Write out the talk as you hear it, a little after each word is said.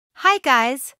Hi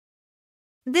guys!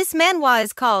 This manhwa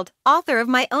is called Author of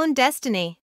My Own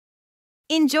Destiny.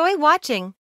 Enjoy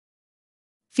watching!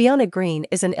 Fiona Green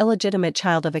is an illegitimate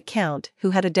child of a count who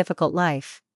had a difficult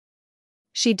life.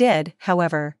 She did,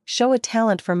 however, show a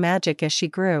talent for magic as she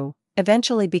grew,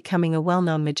 eventually becoming a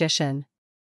well-known magician.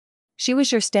 She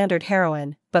was your standard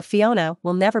heroine, but Fiona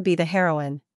will never be the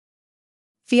heroine.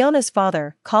 Fiona's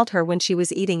father called her when she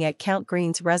was eating at Count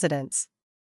Green's residence.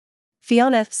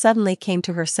 Fiona suddenly came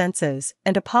to her senses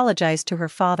and apologized to her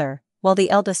father, while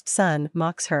the eldest son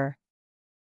mocks her.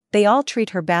 They all treat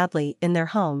her badly in their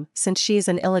home since she is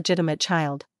an illegitimate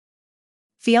child.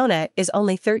 Fiona is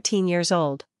only 13 years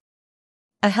old.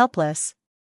 A helpless,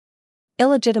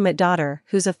 illegitimate daughter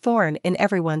who's a thorn in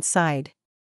everyone's side.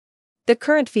 The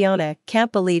current Fiona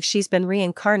can't believe she's been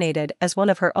reincarnated as one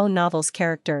of her own novel's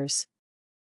characters.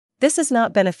 This is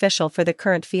not beneficial for the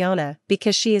current Fiona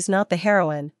because she is not the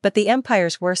heroine but the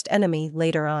Empire's worst enemy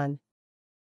later on.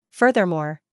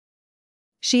 Furthermore,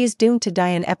 she is doomed to die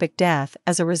an epic death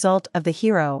as a result of the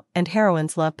hero and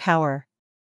heroine's love power.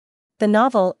 The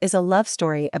novel is a love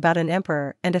story about an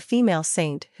emperor and a female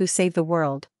saint who save the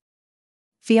world.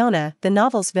 Fiona, the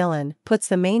novel's villain, puts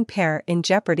the main pair in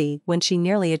jeopardy when she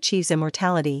nearly achieves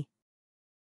immortality.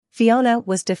 Fiona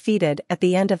was defeated at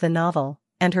the end of the novel,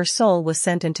 and her soul was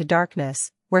sent into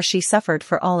darkness, where she suffered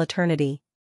for all eternity.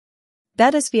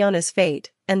 That is Fiona's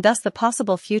fate, and thus the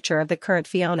possible future of the current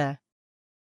Fiona.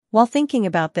 While thinking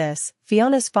about this,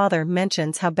 Fiona's father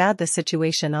mentions how bad the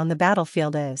situation on the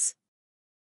battlefield is.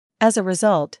 As a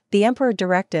result, the emperor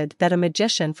directed that a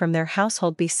magician from their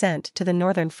household be sent to the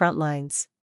northern front lines.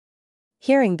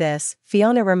 Hearing this,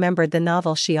 Fiona remembered the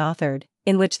novel she authored,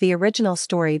 in which the original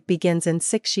story begins in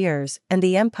 6 years and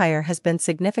the empire has been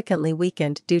significantly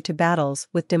weakened due to battles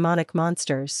with demonic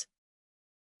monsters.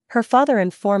 Her father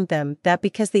informed them that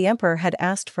because the emperor had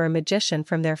asked for a magician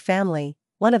from their family,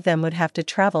 one of them would have to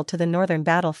travel to the northern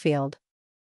battlefield.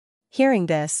 Hearing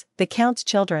this, the count's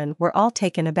children were all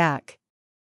taken aback.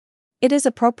 It is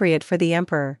appropriate for the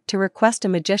emperor to request a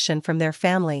magician from their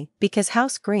family because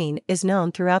House Green is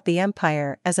known throughout the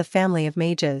empire as a family of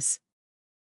mages.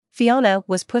 Fiona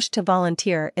was pushed to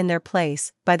volunteer in their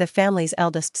place by the family's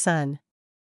eldest son.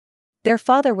 Their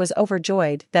father was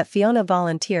overjoyed that Fiona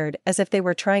volunteered as if they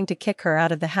were trying to kick her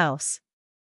out of the house.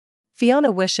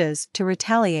 Fiona wishes to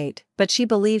retaliate, but she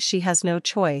believes she has no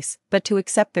choice but to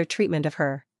accept their treatment of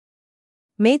her.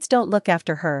 Maids don't look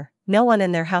after her, no one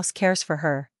in their house cares for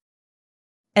her.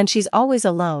 And she's always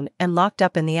alone and locked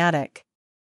up in the attic.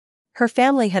 Her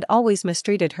family had always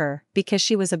mistreated her because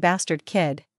she was a bastard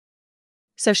kid.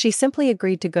 So she simply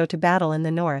agreed to go to battle in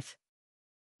the north.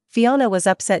 Fiona was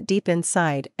upset deep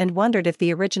inside and wondered if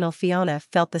the original Fiona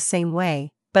felt the same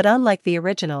way, but unlike the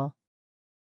original,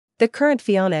 the current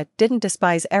Fiona didn't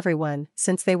despise everyone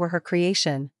since they were her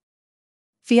creation.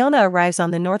 Fiona arrives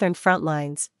on the northern front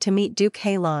lines to meet Duke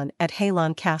Halon at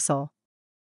Halon Castle.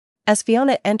 As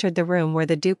Fiona entered the room where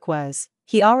the Duke was,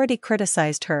 he already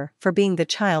criticized her for being the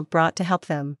child brought to help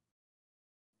them.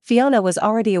 Fiona was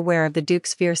already aware of the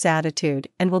Duke's fierce attitude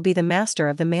and will be the master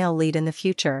of the male lead in the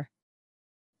future.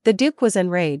 The Duke was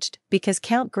enraged because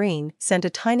Count Green sent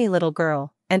a tiny little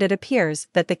girl, and it appears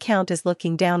that the Count is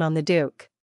looking down on the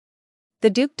Duke. The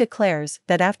Duke declares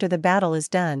that after the battle is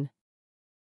done,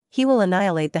 he will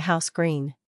annihilate the House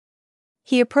Green.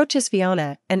 He approaches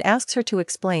Fiona and asks her to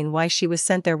explain why she was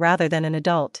sent there rather than an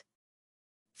adult.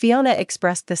 Fiona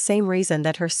expressed the same reason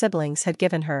that her siblings had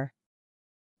given her.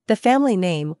 The family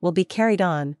name will be carried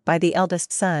on by the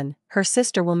eldest son, her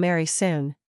sister will marry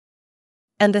soon,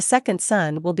 and the second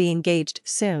son will be engaged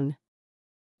soon.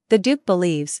 The Duke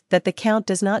believes that the Count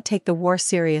does not take the war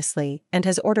seriously and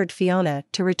has ordered Fiona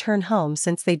to return home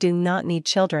since they do not need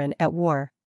children at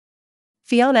war.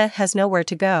 Fiona has nowhere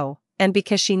to go, and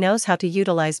because she knows how to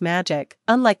utilize magic,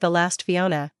 unlike the last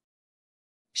Fiona,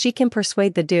 she can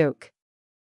persuade the Duke.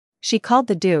 She called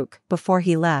the Duke before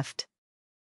he left.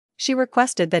 She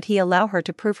requested that he allow her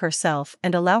to prove herself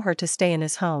and allow her to stay in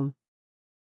his home.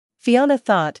 Fiona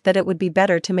thought that it would be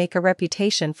better to make a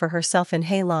reputation for herself in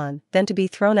Halon than to be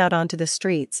thrown out onto the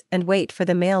streets and wait for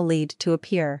the male lead to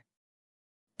appear.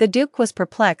 The Duke was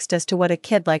perplexed as to what a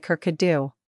kid like her could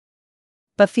do.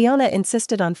 But Fiona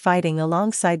insisted on fighting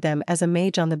alongside them as a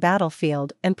mage on the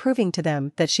battlefield and proving to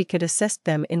them that she could assist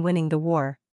them in winning the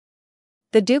war.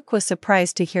 The Duke was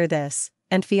surprised to hear this,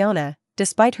 and Fiona,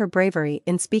 despite her bravery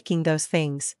in speaking those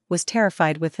things, was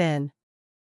terrified within.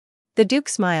 The Duke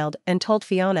smiled and told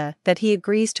Fiona that he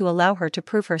agrees to allow her to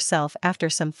prove herself after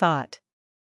some thought.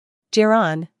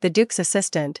 Geron, the Duke's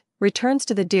assistant, returns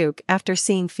to the Duke after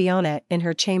seeing Fiona in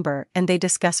her chamber and they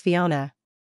discuss Fiona.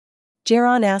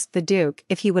 Jaron asked the Duke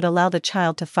if he would allow the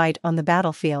child to fight on the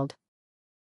battlefield.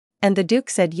 And the Duke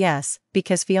said yes,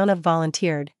 because Fiona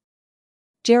volunteered.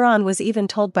 Jaron was even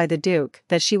told by the Duke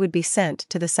that she would be sent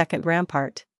to the second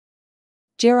rampart.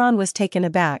 Jaron was taken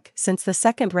aback since the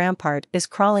second rampart is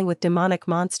crawling with demonic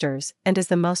monsters and is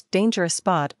the most dangerous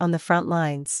spot on the front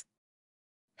lines.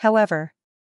 However,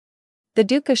 the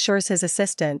Duke assures his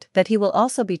assistant that he will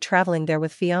also be traveling there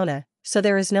with Fiona, so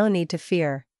there is no need to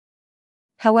fear.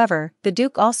 However, the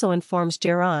Duke also informs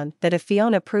Jaron that if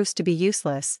Fiona proves to be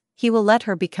useless, he will let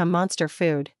her become monster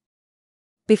food.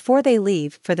 Before they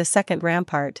leave for the second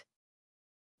rampart,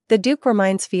 the Duke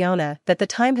reminds Fiona that the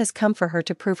time has come for her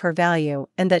to prove her value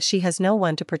and that she has no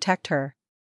one to protect her.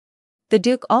 The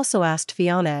Duke also asked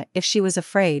Fiona if she was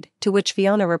afraid, to which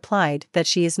Fiona replied that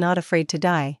she is not afraid to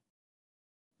die.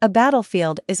 A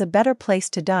battlefield is a better place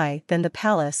to die than the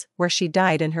palace where she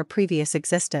died in her previous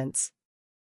existence.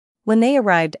 When they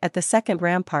arrived at the second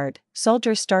rampart,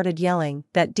 soldiers started yelling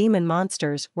that demon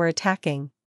monsters were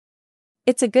attacking.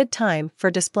 It's a good time for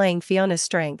displaying Fiona's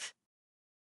strength.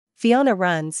 Fiona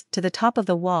runs to the top of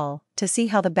the wall to see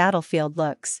how the battlefield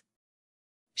looks.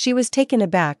 She was taken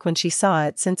aback when she saw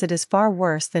it since it is far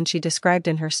worse than she described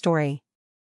in her story.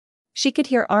 She could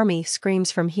hear army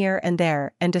screams from here and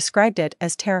there and described it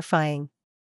as terrifying.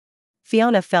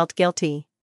 Fiona felt guilty.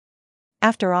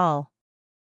 After all,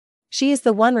 she is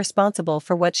the one responsible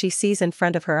for what she sees in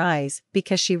front of her eyes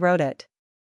because she wrote it.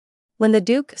 When the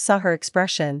Duke saw her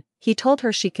expression, he told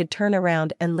her she could turn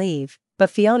around and leave, but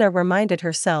Fiona reminded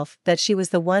herself that she was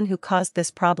the one who caused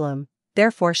this problem,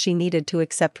 therefore she needed to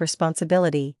accept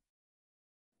responsibility.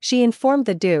 She informed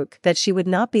the Duke that she would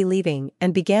not be leaving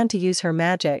and began to use her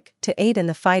magic to aid in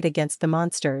the fight against the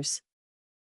monsters.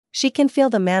 She can feel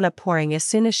the mana pouring as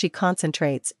soon as she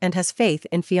concentrates and has faith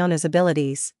in Fiona's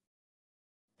abilities.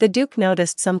 The Duke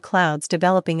noticed some clouds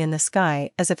developing in the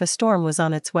sky as if a storm was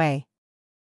on its way.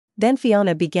 Then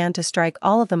Fiona began to strike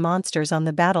all of the monsters on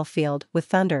the battlefield with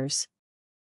thunders.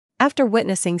 After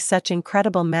witnessing such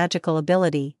incredible magical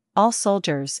ability, all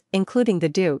soldiers, including the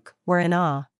Duke, were in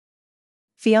awe.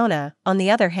 Fiona, on the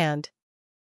other hand,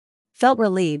 felt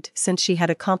relieved since she had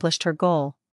accomplished her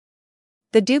goal.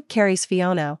 The Duke carries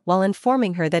Fiona while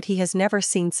informing her that he has never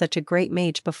seen such a great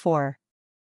mage before.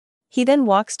 He then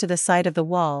walks to the side of the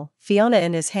wall, Fiona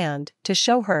in his hand, to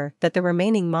show her that the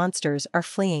remaining monsters are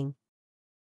fleeing.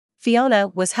 Fiona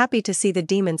was happy to see the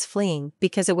demons fleeing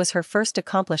because it was her first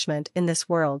accomplishment in this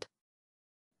world.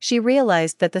 She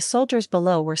realized that the soldiers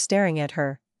below were staring at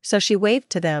her, so she waved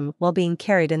to them while being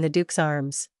carried in the Duke's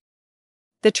arms.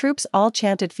 The troops all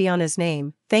chanted Fiona's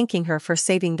name, thanking her for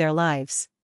saving their lives.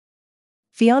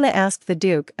 Fiona asked the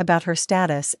Duke about her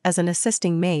status as an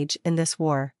assisting mage in this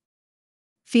war.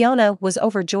 Fiona was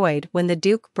overjoyed when the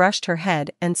Duke brushed her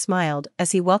head and smiled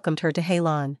as he welcomed her to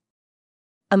Halon.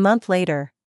 A month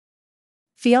later,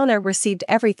 Fiona received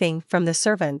everything from the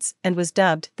servants and was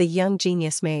dubbed the young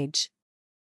genius mage.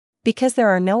 Because there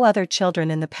are no other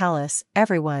children in the palace,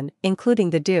 everyone, including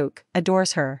the Duke,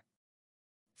 adores her.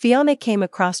 Fiona came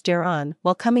across Jaron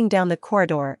while coming down the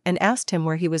corridor and asked him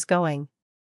where he was going.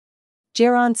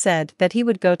 Jaron said that he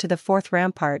would go to the fourth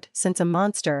rampart since a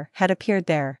monster had appeared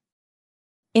there.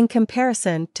 In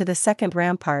comparison to the second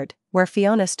rampart, where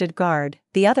Fiona stood guard,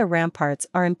 the other ramparts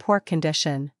are in poor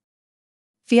condition.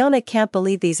 Fiona can't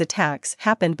believe these attacks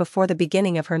happened before the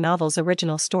beginning of her novel's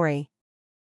original story,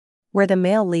 where the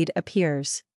male lead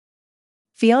appears.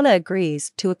 Fiona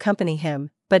agrees to accompany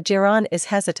him, but Jaron is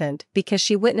hesitant because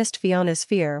she witnessed Fiona's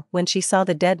fear when she saw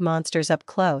the dead monsters up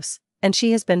close, and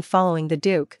she has been following the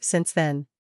Duke since then.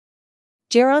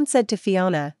 Jaron said to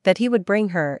Fiona that he would bring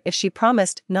her if she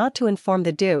promised not to inform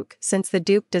the Duke since the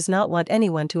Duke does not want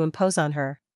anyone to impose on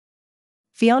her.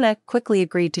 Fiona quickly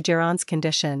agreed to Jaron's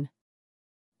condition.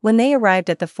 When they arrived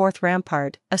at the fourth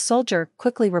rampart, a soldier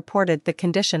quickly reported the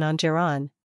condition on Jaron,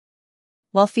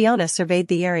 while Fiona surveyed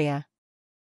the area.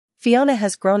 Fiona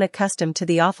has grown accustomed to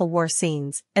the awful war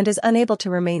scenes and is unable to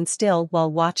remain still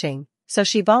while watching, so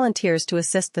she volunteers to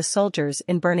assist the soldiers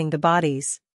in burning the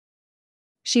bodies.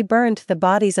 She burned the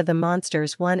bodies of the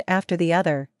monsters one after the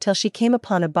other till she came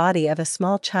upon a body of a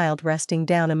small child resting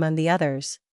down among the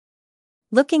others.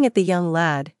 Looking at the young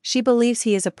lad, she believes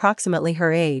he is approximately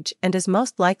her age and is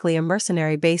most likely a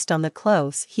mercenary based on the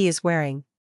clothes he is wearing.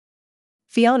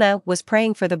 Fiona was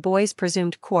praying for the boy's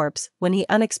presumed corpse when he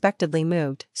unexpectedly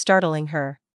moved, startling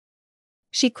her.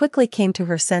 She quickly came to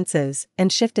her senses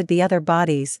and shifted the other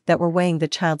bodies that were weighing the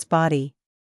child's body.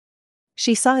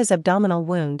 She saw his abdominal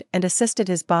wound and assisted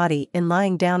his body in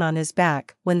lying down on his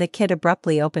back when the kid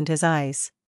abruptly opened his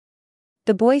eyes.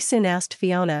 The boy soon asked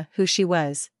Fiona who she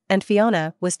was, and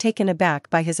Fiona was taken aback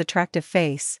by his attractive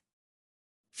face.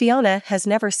 Fiona has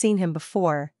never seen him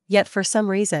before, yet for some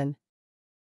reason,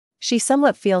 she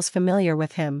somewhat feels familiar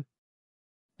with him.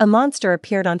 A monster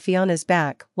appeared on Fiona's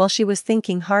back while she was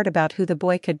thinking hard about who the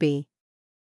boy could be.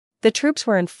 The troops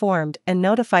were informed and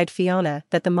notified Fiona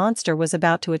that the monster was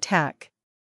about to attack.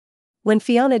 When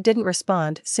Fiona didn't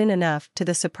respond soon enough to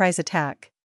the surprise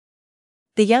attack,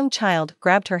 the young child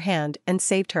grabbed her hand and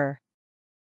saved her.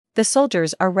 The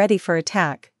soldiers are ready for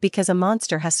attack because a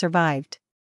monster has survived.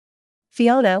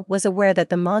 Fiona was aware that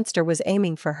the monster was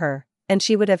aiming for her, and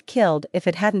she would have killed if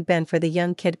it hadn't been for the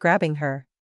young kid grabbing her.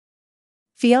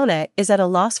 Fiona is at a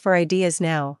loss for ideas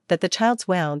now that the child's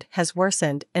wound has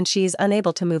worsened and she is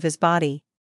unable to move his body.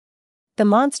 The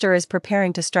monster is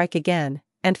preparing to strike again,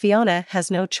 and Fiona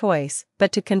has no choice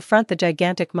but to confront the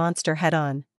gigantic monster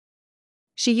head-on.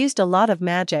 She used a lot of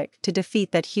magic to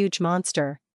defeat that huge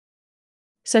monster.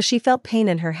 So she felt pain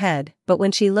in her head, but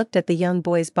when she looked at the young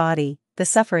boy's body, the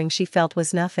suffering she felt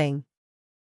was nothing.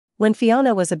 When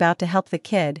Fiona was about to help the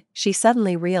kid, she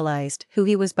suddenly realized who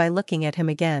he was by looking at him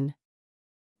again.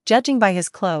 Judging by his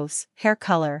clothes, hair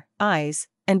color, eyes,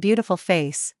 and beautiful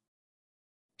face,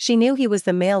 she knew he was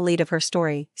the male lead of her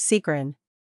story, Sigrun.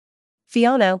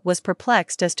 Fiona was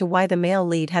perplexed as to why the male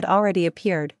lead had already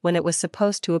appeared when it was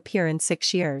supposed to appear in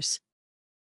 6 years.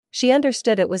 She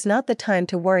understood it was not the time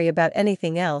to worry about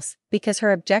anything else because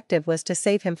her objective was to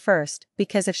save him first,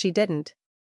 because if she didn't,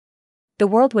 the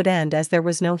world would end as there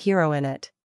was no hero in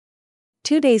it.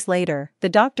 2 days later, the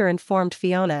doctor informed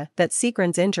Fiona that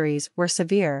Sigrun's injuries were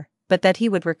severe, but that he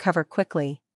would recover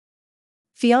quickly.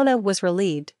 Fiona was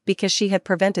relieved because she had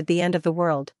prevented the end of the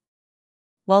world.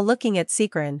 While looking at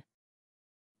Sigrun,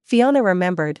 Fiona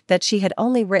remembered that she had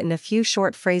only written a few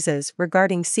short phrases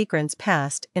regarding Sigrun's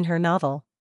past in her novel.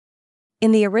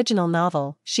 In the original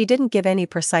novel, she didn't give any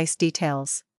precise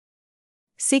details.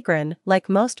 Sigrun, like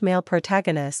most male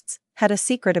protagonists, had a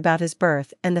secret about his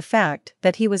birth and the fact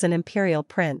that he was an imperial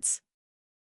prince.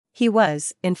 He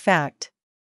was, in fact,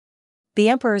 the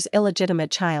emperor's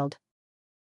illegitimate child.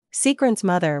 Sigrun's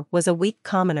mother was a weak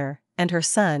commoner, and her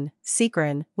son,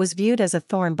 Sigrun, was viewed as a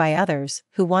thorn by others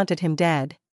who wanted him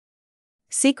dead.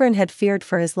 Sigrun had feared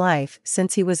for his life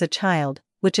since he was a child,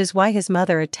 which is why his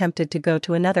mother attempted to go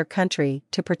to another country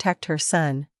to protect her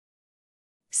son.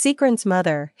 Sigrun's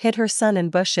mother hid her son in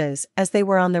bushes as they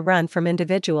were on the run from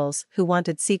individuals who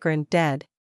wanted Sigrun dead.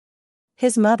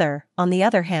 His mother, on the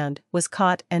other hand, was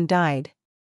caught and died.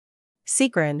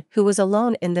 Sigrun, who was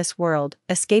alone in this world,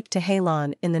 escaped to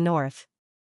Halon in the north.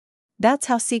 That's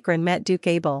how Sigrun met Duke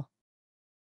Abel,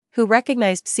 who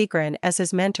recognized Sigrun as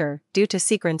his mentor due to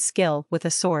Sigrun's skill with a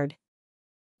sword.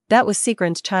 That was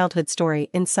Sigrun's childhood story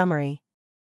in summary.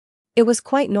 It was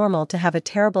quite normal to have a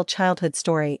terrible childhood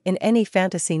story in any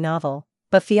fantasy novel,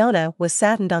 but Fiona was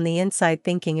saddened on the inside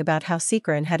thinking about how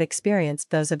Sigrun had experienced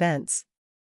those events.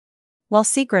 While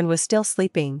Sigrun was still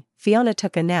sleeping, Fiona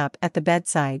took a nap at the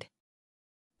bedside.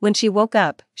 When she woke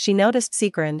up, she noticed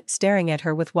Sigrun staring at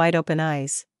her with wide-open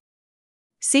eyes.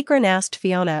 Sigrun asked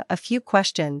Fiona a few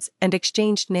questions and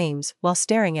exchanged names while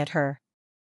staring at her.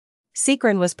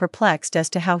 Sigrun was perplexed as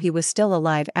to how he was still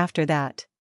alive after that.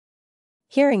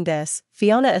 Hearing this,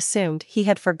 Fiona assumed he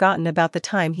had forgotten about the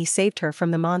time he saved her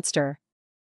from the monster.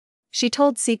 She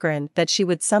told Sigrun that she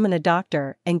would summon a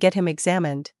doctor and get him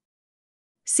examined.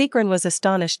 Sigrun was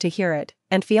astonished to hear it,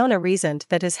 and Fiona reasoned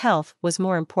that his health was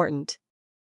more important.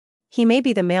 He may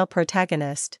be the male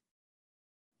protagonist,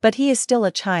 but he is still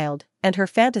a child, and her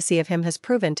fantasy of him has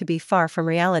proven to be far from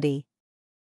reality.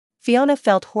 Fiona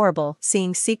felt horrible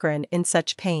seeing Sigrun in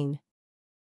such pain.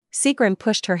 Sigrun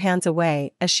pushed her hands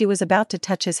away as she was about to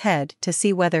touch his head to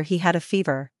see whether he had a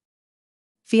fever.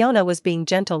 Fiona was being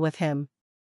gentle with him,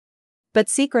 but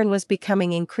Sigrun was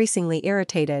becoming increasingly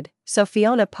irritated, so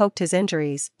Fiona poked his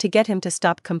injuries to get him to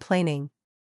stop complaining.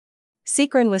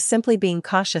 Sigrun was simply being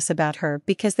cautious about her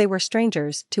because they were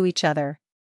strangers to each other.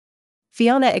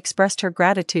 Fiona expressed her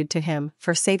gratitude to him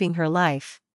for saving her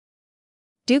life.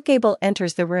 Duke Abel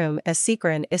enters the room as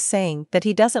Sigrun is saying that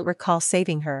he doesn't recall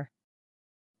saving her.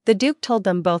 The Duke told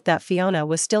them both that Fiona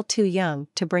was still too young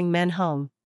to bring men home.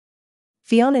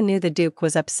 Fiona knew the Duke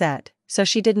was upset, so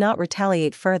she did not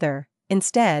retaliate further.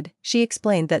 Instead, she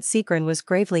explained that Sigrun was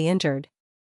gravely injured,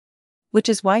 which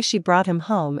is why she brought him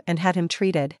home and had him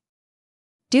treated.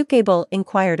 Duke Abel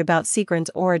inquired about Sigrun's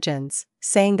origins,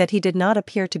 saying that he did not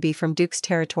appear to be from Duke's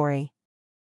territory.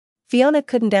 Fiona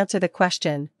couldn't answer the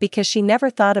question because she never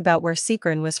thought about where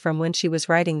Sigrun was from when she was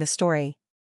writing the story.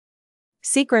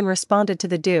 Sigrun responded to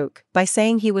the Duke by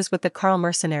saying he was with the Carl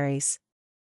mercenaries.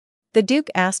 The Duke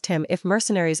asked him if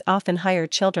mercenaries often hire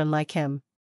children like him.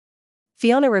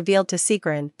 Fiona revealed to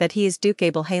Seekrin that he is Duke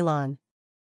Abel Halon.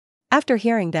 After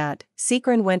hearing that,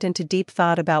 Seekrin went into deep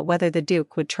thought about whether the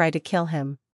Duke would try to kill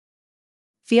him.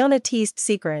 Fiona teased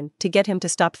Seekrin to get him to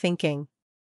stop thinking.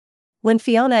 When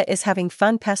Fiona is having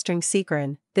fun pestering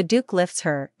Seekrin, the Duke lifts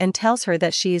her and tells her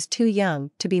that she is too young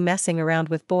to be messing around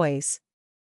with boys.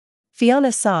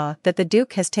 Fiona saw that the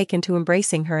Duke has taken to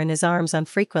embracing her in his arms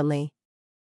unfrequently,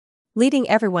 leading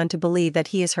everyone to believe that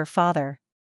he is her father.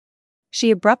 She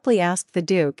abruptly asked the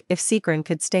Duke if Seekrin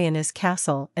could stay in his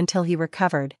castle until he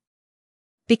recovered.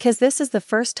 Because this is the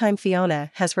first time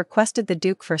Fiona has requested the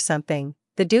Duke for something,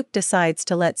 the Duke decides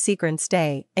to let Seekrin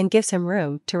stay and gives him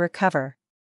room to recover.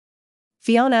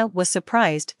 Fiona was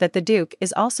surprised that the Duke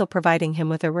is also providing him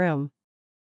with a room.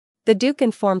 The Duke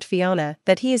informed Fiona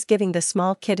that he is giving the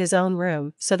small kid his own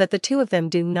room so that the two of them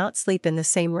do not sleep in the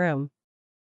same room.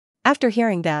 After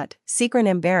hearing that, Seekrin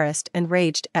embarrassed and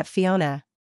raged at Fiona,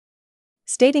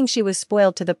 stating she was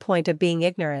spoiled to the point of being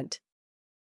ignorant.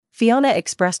 Fiona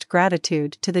expressed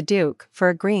gratitude to the Duke for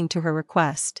agreeing to her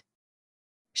request.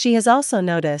 She has also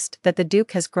noticed that the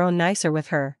Duke has grown nicer with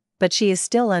her, but she is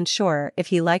still unsure if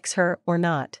he likes her or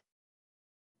not.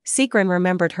 Seekrin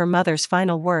remembered her mother's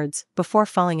final words before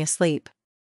falling asleep.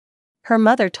 Her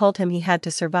mother told him he had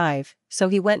to survive, so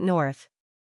he went north.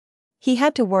 He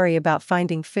had to worry about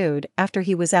finding food after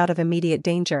he was out of immediate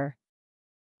danger.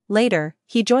 Later,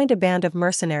 he joined a band of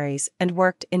mercenaries and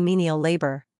worked in menial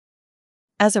labor.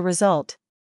 As a result,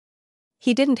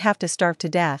 he didn't have to starve to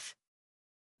death.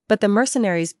 But the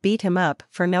mercenaries beat him up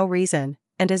for no reason,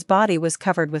 and his body was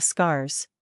covered with scars.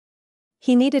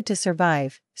 He needed to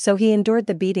survive, so he endured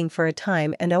the beating for a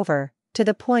time and over, to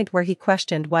the point where he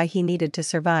questioned why he needed to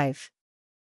survive.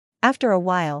 After a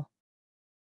while,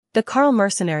 the Karl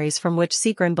mercenaries from which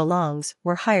Seekrin belongs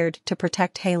were hired to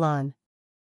protect Halon.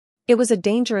 It was a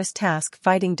dangerous task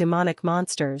fighting demonic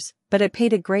monsters, but it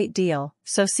paid a great deal,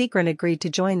 so Seekrin agreed to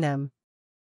join them.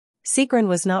 Seekrin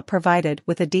was not provided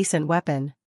with a decent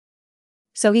weapon,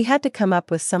 so he had to come up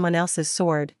with someone else's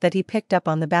sword that he picked up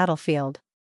on the battlefield.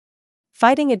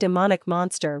 Fighting a demonic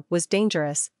monster was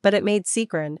dangerous, but it made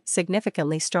Seekrin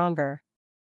significantly stronger.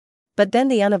 But then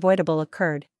the unavoidable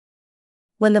occurred.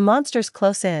 When the monsters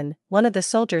close in, one of the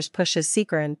soldiers pushes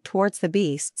Seekrin towards the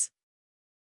beasts,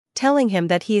 telling him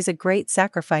that he is a great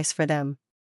sacrifice for them.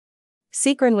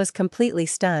 Seekrin was completely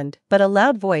stunned, but a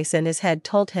loud voice in his head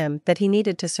told him that he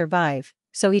needed to survive,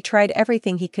 so he tried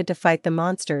everything he could to fight the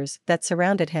monsters that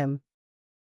surrounded him.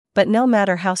 But no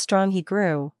matter how strong he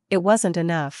grew, it wasn't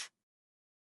enough.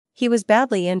 He was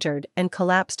badly injured and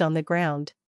collapsed on the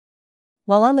ground.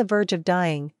 While on the verge of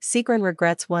dying, Seekrin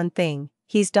regrets one thing: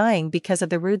 he's dying because of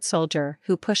the rude soldier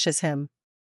who pushes him.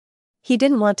 He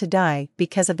didn't want to die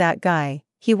because of that guy,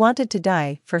 he wanted to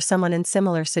die for someone in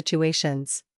similar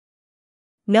situations.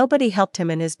 Nobody helped him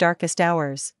in his darkest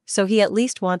hours, so he at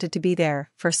least wanted to be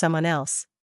there for someone else.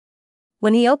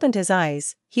 When he opened his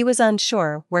eyes, he was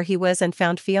unsure where he was and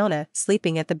found Fiona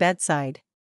sleeping at the bedside.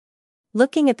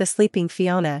 Looking at the sleeping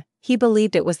Fiona, he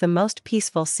believed it was the most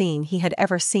peaceful scene he had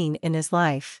ever seen in his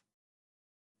life.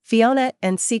 Fiona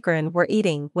and Seekrin were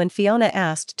eating when Fiona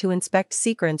asked to inspect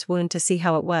Seekrin's wound to see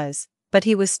how it was, but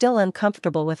he was still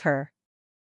uncomfortable with her.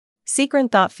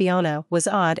 Seekrin thought Fiona was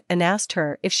odd and asked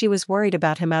her if she was worried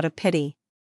about him out of pity.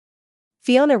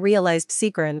 Fiona realized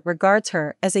Seekrin regards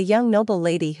her as a young noble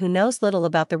lady who knows little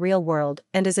about the real world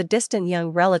and is a distant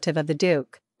young relative of the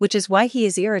Duke, which is why he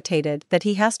is irritated that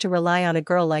he has to rely on a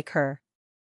girl like her.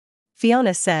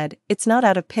 Fiona said it's not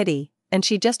out of pity, and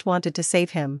she just wanted to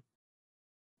save him.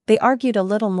 They argued a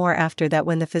little more after that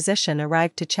when the physician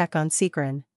arrived to check on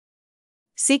Seekrin.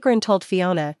 Seekrin told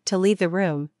Fiona to leave the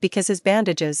room because his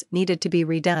bandages needed to be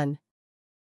redone.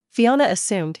 Fiona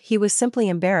assumed he was simply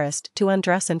embarrassed to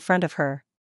undress in front of her.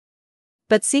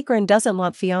 But Seekrin doesn't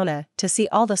want Fiona to see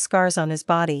all the scars on his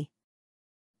body.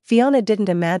 Fiona didn't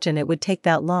imagine it would take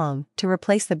that long to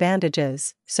replace the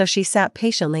bandages, so she sat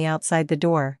patiently outside the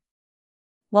door.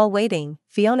 While waiting,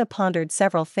 Fiona pondered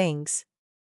several things,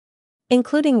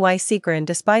 including why Seekrin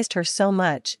despised her so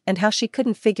much and how she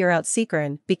couldn't figure out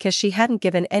Seekrin because she hadn't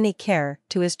given any care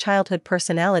to his childhood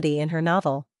personality in her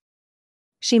novel.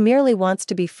 She merely wants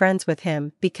to be friends with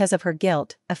him because of her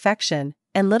guilt, affection,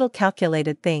 and little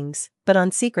calculated things, but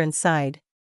on Seekrin's side,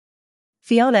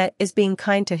 Fiona is being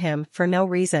kind to him for no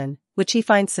reason, which he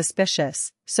finds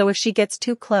suspicious, so if she gets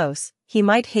too close, he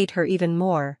might hate her even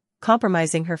more,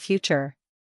 compromising her future.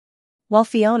 While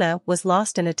Fiona was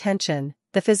lost in attention,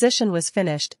 the physician was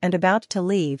finished and about to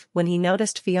leave when he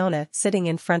noticed Fiona sitting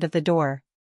in front of the door.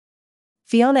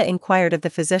 Fiona inquired of the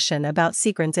physician about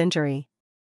Seekrin's injury.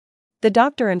 The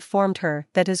doctor informed her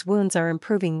that his wounds are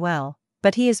improving well,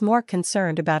 but he is more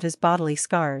concerned about his bodily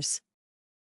scars.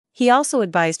 He also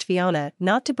advised Fiona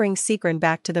not to bring Sigrid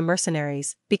back to the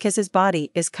mercenaries because his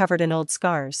body is covered in old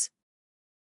scars.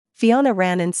 Fiona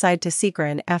ran inside to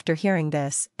Sigrid after hearing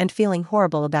this and feeling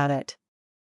horrible about it.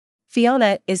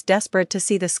 Fiona is desperate to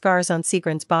see the scars on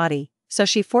Sigrid's body, so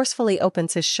she forcefully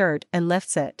opens his shirt and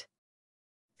lifts it.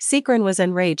 Sigrid was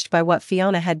enraged by what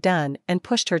Fiona had done and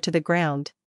pushed her to the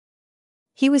ground.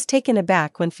 He was taken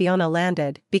aback when Fiona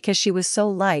landed because she was so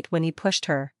light when he pushed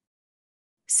her.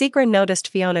 Sigrid noticed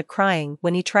Fiona crying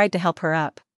when he tried to help her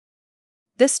up.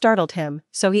 This startled him,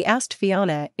 so he asked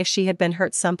Fiona if she had been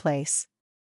hurt someplace.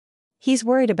 He's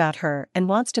worried about her and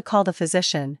wants to call the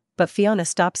physician, but Fiona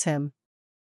stops him.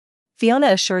 Fiona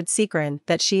assured Sigrid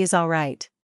that she is alright.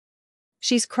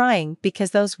 She's crying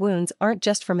because those wounds aren't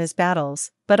just from his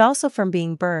battles, but also from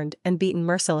being burned and beaten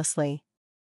mercilessly.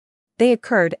 They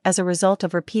occurred as a result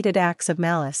of repeated acts of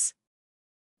malice.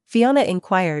 Fiona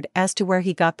inquired as to where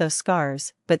he got those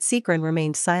scars, but Sigrid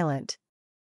remained silent.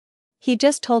 He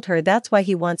just told her that's why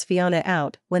he wants Fiona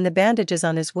out when the bandages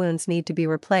on his wounds need to be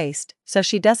replaced, so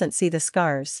she doesn't see the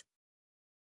scars.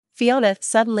 Fiona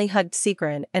suddenly hugged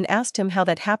Sigrid and asked him how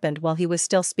that happened while he was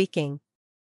still speaking.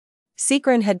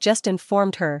 Sigrid had just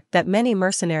informed her that many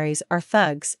mercenaries are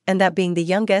thugs and that being the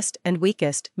youngest and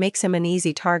weakest makes him an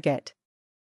easy target.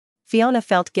 Fiona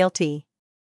felt guilty.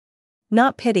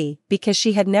 Not pity, because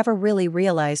she had never really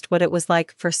realized what it was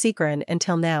like for Sigrid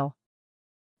until now.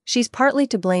 She's partly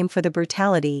to blame for the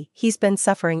brutality he's been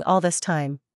suffering all this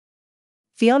time.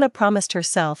 Fiona promised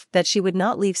herself that she would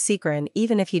not leave Sigrid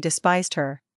even if he despised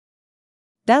her.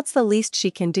 That's the least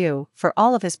she can do for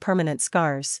all of his permanent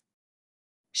scars.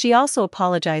 She also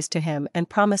apologized to him and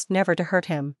promised never to hurt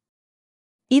him.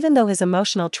 Even though his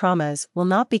emotional traumas will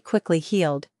not be quickly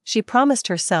healed, she promised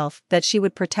herself that she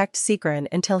would protect Sigrid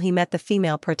until he met the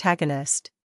female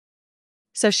protagonist.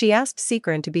 So she asked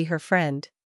Sigrid to be her friend.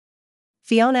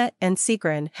 Fiona and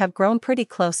Sigrid have grown pretty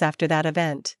close after that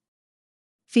event.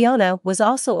 Fiona was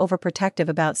also overprotective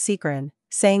about Sigrid,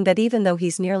 saying that even though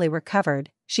he's nearly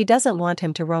recovered, she doesn't want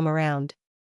him to roam around.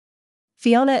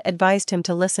 Fiona advised him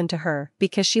to listen to her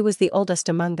because she was the oldest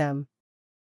among them.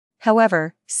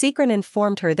 However, Sigrid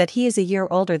informed her that he is a year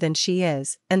older than she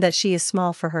is and that she is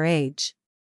small for her age.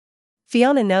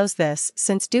 Fiona knows this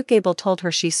since Duke Abel told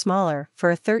her she's smaller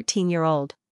for a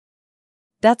 13-year-old.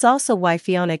 That's also why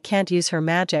Fiona can't use her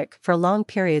magic for long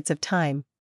periods of time.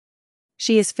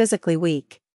 She is physically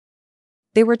weak.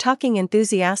 They were talking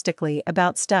enthusiastically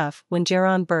about stuff when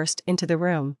Geron burst into the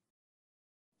room.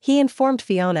 He informed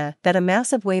Fiona that a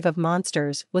massive wave of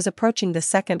monsters was approaching the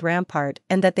second rampart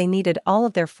and that they needed all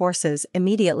of their forces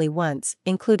immediately once,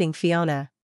 including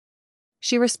Fiona.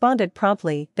 She responded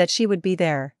promptly that she would be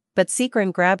there, but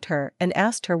Sigrid grabbed her and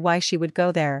asked her why she would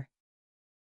go there.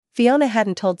 Fiona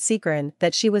hadn't told Sigrid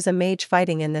that she was a mage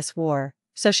fighting in this war,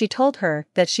 so she told her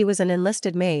that she was an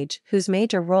enlisted mage whose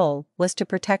major role was to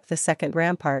protect the second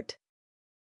rampart.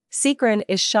 Sigrid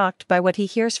is shocked by what he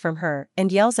hears from her and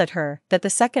yells at her that the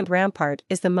second rampart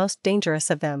is the most dangerous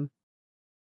of them.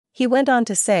 He went on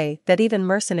to say that even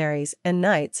mercenaries and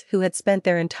knights who had spent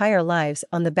their entire lives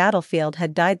on the battlefield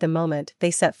had died the moment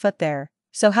they set foot there,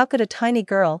 so how could a tiny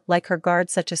girl like her guard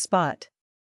such a spot?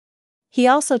 He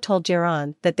also told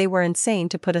Geron that they were insane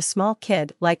to put a small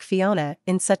kid like Fiona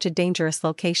in such a dangerous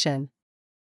location.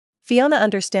 Fiona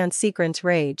understands Sigrid's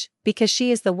rage because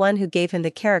she is the one who gave him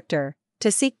the character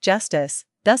to seek justice,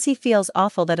 thus he feels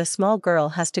awful that a small girl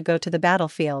has to go to the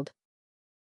battlefield.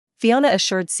 Fiona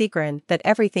assured Sigrid that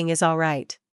everything is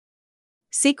alright.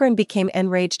 Sigrid became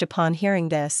enraged upon hearing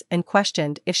this and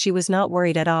questioned if she was not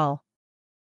worried at all.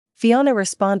 Fiona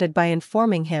responded by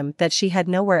informing him that she had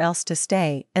nowhere else to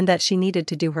stay and that she needed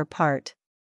to do her part.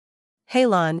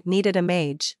 Halon needed a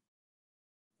mage.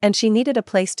 And she needed a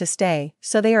place to stay,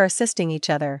 so they are assisting each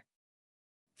other.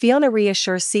 Fiona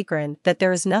reassures Sigrid that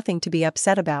there is nothing to be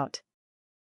upset about.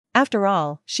 After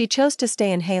all, she chose to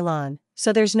stay in Halon,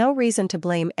 so there's no reason to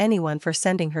blame anyone for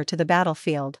sending her to the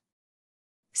battlefield.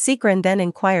 Sigrid then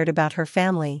inquired about her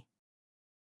family.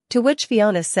 To which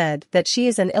Fiona said that she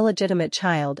is an illegitimate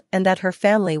child and that her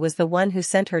family was the one who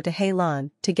sent her to Halon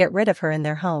to get rid of her in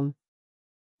their home.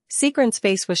 Sigrid's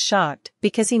face was shocked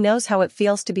because he knows how it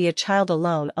feels to be a child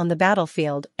alone on the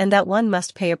battlefield and that one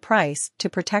must pay a price to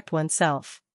protect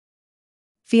oneself.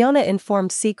 Fiona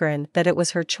informed Sigrid that it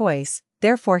was her choice,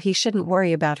 therefore he shouldn't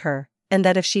worry about her, and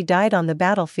that if she died on the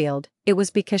battlefield, it was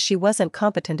because she wasn't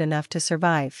competent enough to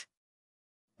survive.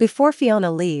 Before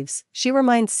Fiona leaves, she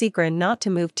reminds Sigrid not to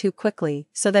move too quickly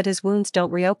so that his wounds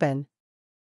don't reopen.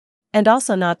 And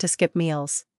also not to skip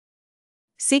meals.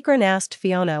 Sigrid asked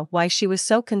Fiona why she was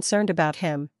so concerned about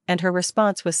him, and her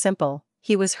response was simple: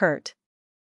 he was hurt.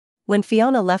 When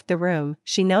Fiona left the room,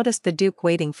 she noticed the Duke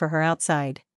waiting for her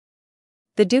outside.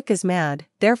 The Duke is mad,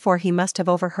 therefore he must have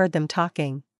overheard them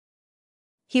talking.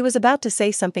 He was about to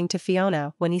say something to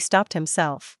Fiona when he stopped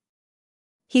himself.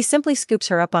 He simply scoops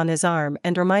her up on his arm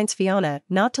and reminds Fiona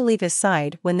not to leave his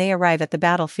side when they arrive at the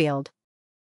battlefield.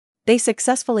 They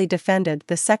successfully defended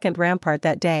the second rampart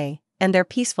that day, and their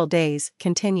peaceful days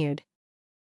continued.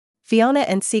 Fiona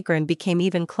and Sigrid became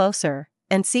even closer,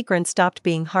 and Sigrid stopped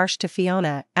being harsh to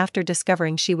Fiona after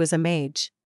discovering she was a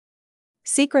mage.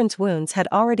 Sigrid's wounds had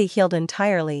already healed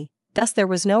entirely, thus there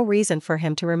was no reason for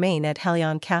him to remain at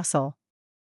Helion Castle.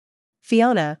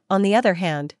 Fiona, on the other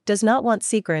hand, does not want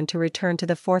Sigrid to return to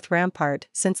the fourth rampart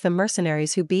since the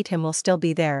mercenaries who beat him will still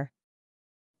be there.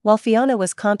 While Fiona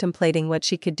was contemplating what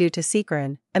she could do to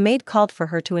Sigrid, a maid called for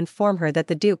her to inform her that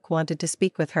the Duke wanted to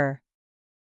speak with her.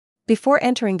 Before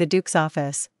entering the Duke's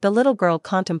office, the little girl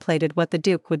contemplated what the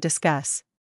Duke would discuss.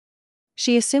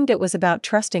 She assumed it was about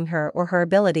trusting her or her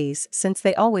abilities since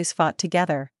they always fought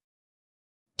together.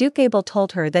 Duke Abel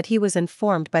told her that he was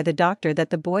informed by the doctor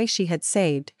that the boy she had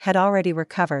saved had already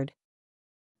recovered.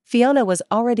 Fiona was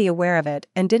already aware of it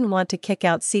and didn't want to kick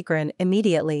out Sigrid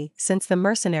immediately since the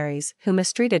mercenaries who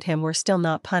mistreated him were still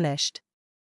not punished.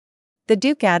 The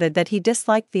Duke added that he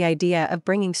disliked the idea of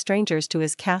bringing strangers to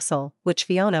his castle, which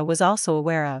Fiona was also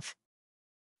aware of.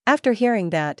 After hearing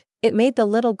that, it made the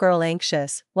little girl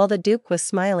anxious, while the Duke was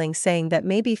smiling, saying that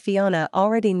maybe Fiona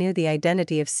already knew the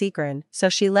identity of Sigrid, so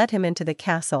she let him into the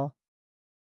castle.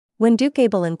 When Duke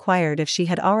Abel inquired if she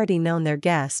had already known their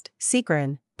guest,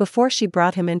 Sigrid, before she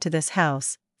brought him into this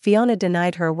house, Fiona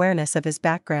denied her awareness of his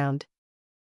background.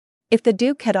 If the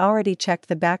Duke had already checked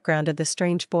the background of the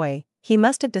strange boy, he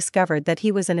must have discovered that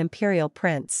he was an imperial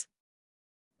prince.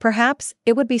 Perhaps,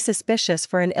 it would be suspicious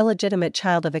for an illegitimate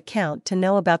child of a count to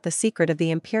know about the secret of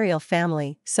the imperial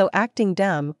family, so acting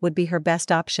dumb would be her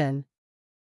best option.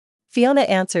 Fiona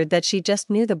answered that she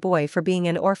just knew the boy for being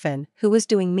an orphan who was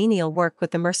doing menial work with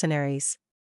the mercenaries.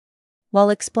 While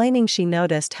explaining, she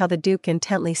noticed how the Duke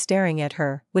intently staring at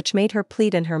her, which made her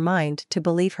plead in her mind to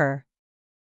believe her.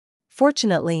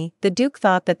 Fortunately, the Duke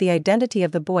thought that the identity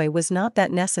of the boy was not that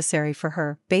necessary for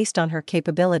her, based on her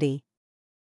capability.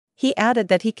 He added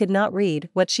that he could not read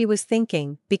what she was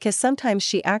thinking because sometimes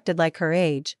she acted like her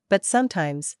age, but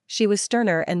sometimes, she was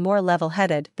sterner and more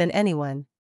level-headed than anyone.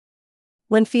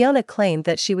 When Fiona claimed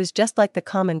that she was just like the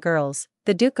common girls,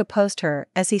 the Duke opposed her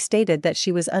as he stated that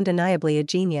she was undeniably a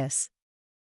genius.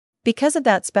 Because of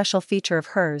that special feature of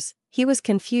hers, he was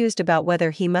confused about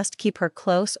whether he must keep her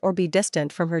close or be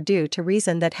distant from her due to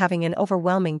reason that having an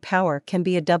overwhelming power can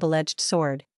be a double-edged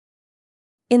sword.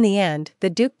 In the end,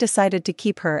 the Duke decided to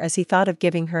keep her as he thought of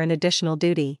giving her an additional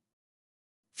duty.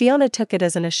 Fiona took it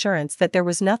as an assurance that there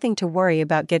was nothing to worry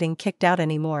about getting kicked out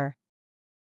anymore.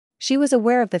 She was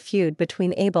aware of the feud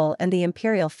between Abel and the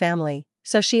imperial family,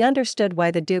 so she understood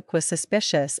why the Duke was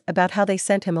suspicious about how they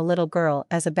sent him a little girl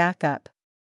as a backup.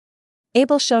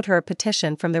 Abel showed her a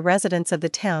petition from the residents of the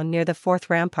town near the fourth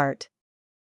rampart.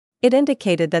 It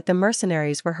indicated that the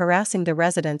mercenaries were harassing the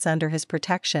residents under his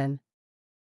protection.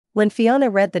 When Fiona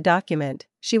read the document,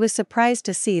 she was surprised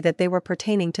to see that they were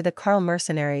pertaining to the Carl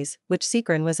mercenaries, which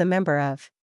Sigrid was a member of.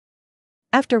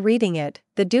 After reading it,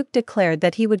 the Duke declared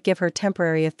that he would give her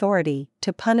temporary authority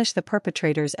to punish the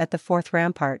perpetrators at the fourth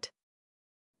rampart.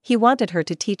 He wanted her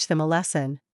to teach them a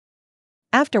lesson.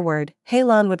 Afterward,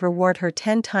 Halon would reward her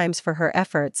 10 times for her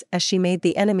efforts as she made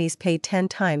the enemies pay 10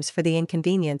 times for the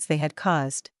inconvenience they had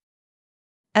caused.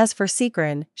 As for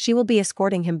Sigrid, she will be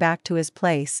escorting him back to his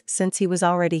place since he was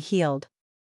already healed.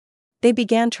 They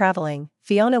began traveling.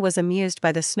 Fiona was amused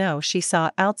by the snow she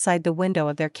saw outside the window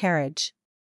of their carriage.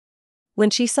 When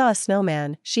she saw a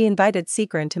snowman, she invited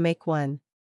Sigrid to make one.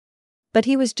 But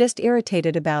he was just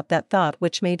irritated about that thought,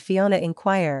 which made Fiona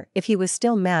inquire if he was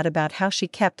still mad about how she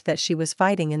kept that she was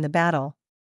fighting in the battle.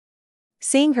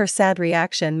 Seeing her sad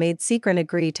reaction made Sigrid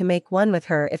agree to make one with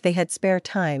her if they had spare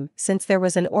time, since there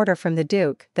was an order from the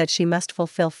Duke that she must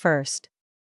fulfill first.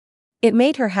 It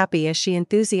made her happy as she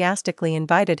enthusiastically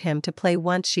invited him to play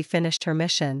once she finished her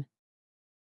mission.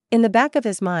 In the back of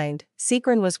his mind,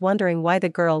 Sigrid was wondering why the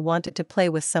girl wanted to play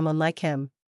with someone like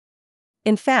him.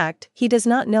 In fact, he does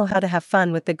not know how to have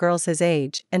fun with the girls his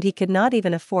age, and he could not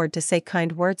even afford to say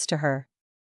kind words to her.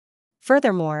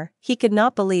 Furthermore, he could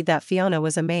not believe that Fiona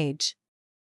was a mage.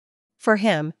 For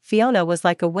him, Fiona was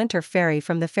like a winter fairy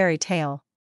from the fairy tale.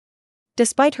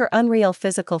 Despite her unreal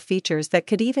physical features that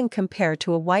could even compare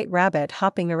to a white rabbit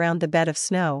hopping around the bed of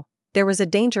snow, there was a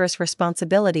dangerous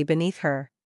responsibility beneath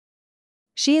her.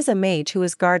 She is a mage who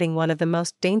is guarding one of the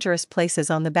most dangerous places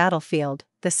on the battlefield,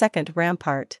 the second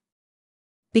rampart.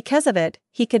 Because of it,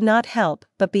 he could not help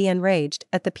but be enraged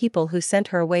at the people who sent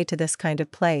her away to this kind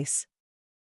of place.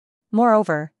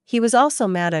 Moreover, he was also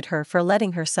mad at her for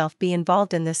letting herself be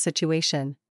involved in this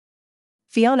situation.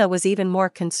 Fiona was even more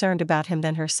concerned about him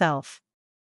than herself.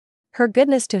 Her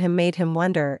goodness to him made him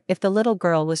wonder if the little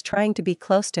girl was trying to be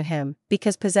close to him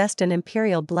because possessed an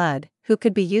imperial blood who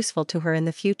could be useful to her in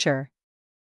the future.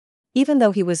 Even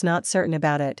though he was not certain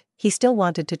about it, he still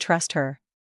wanted to trust her.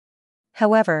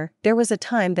 However, there was a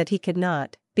time that he could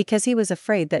not, because he was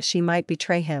afraid that she might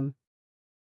betray him.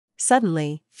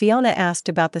 Suddenly, Fiona asked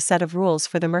about the set of rules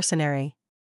for the mercenary.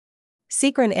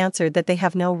 Sigrun answered that they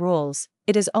have no rules,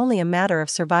 it is only a matter of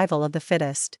survival of the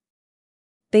fittest.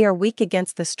 They are weak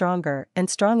against the stronger and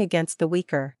strong against the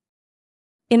weaker.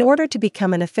 In order to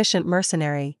become an efficient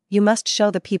mercenary, you must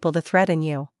show the people the threat in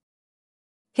you.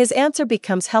 His answer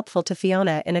becomes helpful to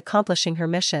Fiona in accomplishing her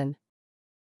mission.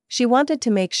 She wanted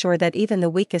to make sure that even the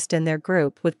weakest in their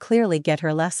group would clearly get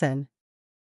her lesson.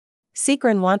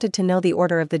 Sigrun wanted to know the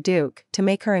order of the Duke to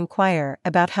make her inquire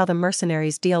about how the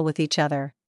mercenaries deal with each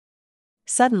other.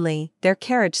 Suddenly, their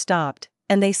carriage stopped,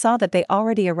 and they saw that they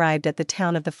already arrived at the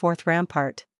town of the fourth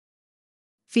rampart.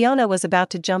 Fiona was about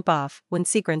to jump off when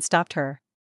Sigrun stopped her.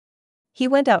 He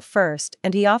went out first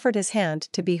and he offered his hand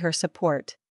to be her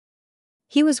support.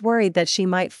 He was worried that she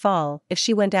might fall if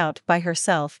she went out by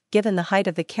herself given the height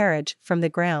of the carriage from the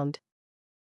ground.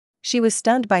 She was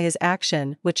stunned by his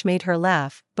action, which made her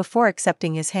laugh, before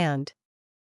accepting his hand.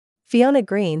 Fiona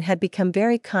Green had become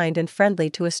very kind and friendly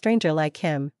to a stranger like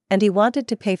him, and he wanted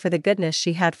to pay for the goodness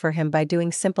she had for him by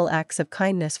doing simple acts of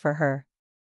kindness for her.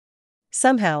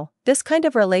 Somehow, this kind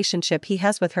of relationship he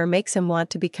has with her makes him want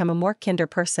to become a more kinder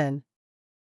person.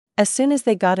 As soon as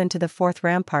they got into the fourth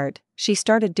rampart, she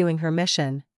started doing her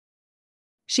mission.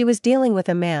 She was dealing with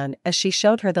a man as she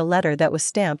showed her the letter that was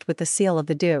stamped with the seal of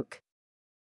the Duke.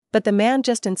 But the man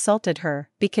just insulted her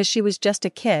because she was just a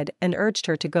kid and urged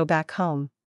her to go back home.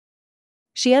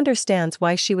 She understands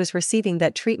why she was receiving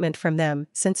that treatment from them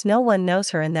since no one knows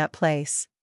her in that place.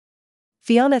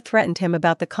 Fiona threatened him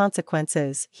about the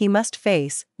consequences he must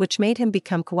face, which made him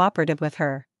become cooperative with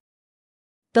her.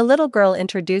 The little girl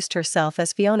introduced herself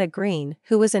as Fiona Green,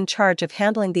 who was in charge of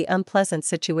handling the unpleasant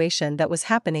situation that was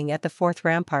happening at the fourth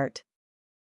rampart.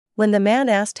 When the man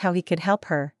asked how he could help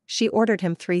her, she ordered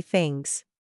him 3 things.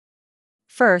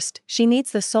 First, she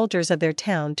needs the soldiers of their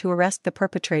town to arrest the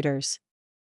perpetrators.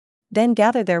 Then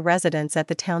gather their residents at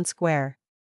the town square.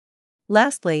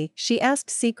 Lastly, she asked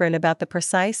Sigrun about the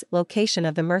precise location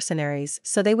of the mercenaries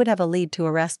so they would have a lead to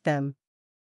arrest them.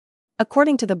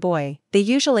 According to the boy, they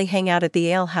usually hang out at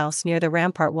the alehouse near the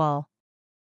rampart wall.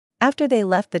 After they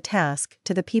left the task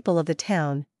to the people of the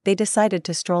town, they decided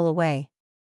to stroll away.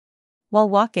 While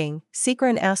walking,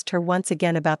 Sigrun asked her once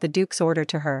again about the Duke's order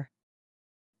to her.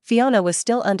 Fiona was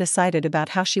still undecided about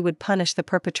how she would punish the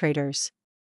perpetrators.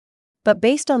 But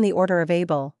based on the order of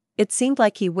Abel, it seemed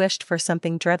like he wished for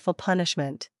something dreadful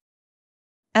punishment.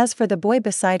 As for the boy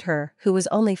beside her, who was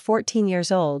only 14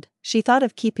 years old, she thought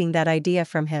of keeping that idea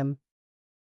from him.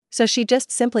 So she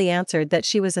just simply answered that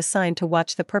she was assigned to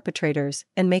watch the perpetrators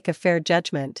and make a fair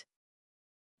judgment.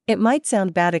 It might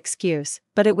sound bad excuse,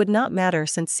 but it would not matter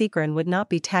since Sigrun would not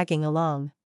be tagging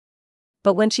along.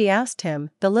 But when she asked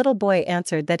him, the little boy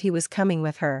answered that he was coming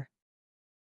with her.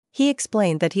 He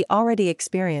explained that he already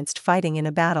experienced fighting in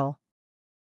a battle.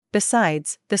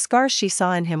 Besides, the scars she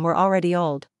saw in him were already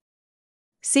old.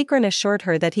 Sigrun assured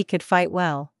her that he could fight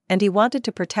well, and he wanted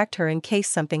to protect her in case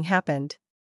something happened.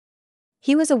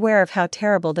 He was aware of how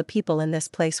terrible the people in this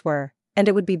place were, and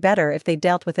it would be better if they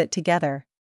dealt with it together.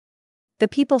 The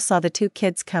people saw the 2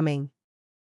 kids coming.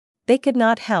 They could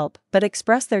not help but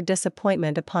express their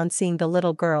disappointment upon seeing the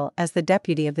little girl as the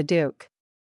deputy of the Duke.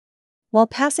 While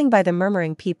passing by the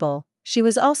murmuring people, she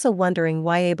was also wondering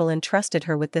why Abel entrusted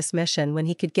her with this mission when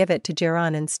he could give it to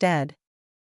Jiran instead.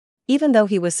 Even though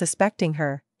he was suspecting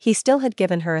her, he still had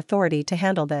given her authority to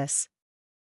handle this.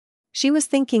 She was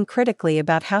thinking critically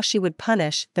about how she would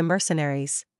punish the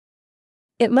mercenaries.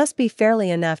 It must be fairly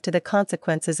enough to the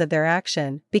consequences of their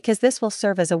action, because this will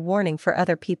serve as a warning for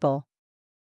other people.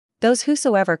 Those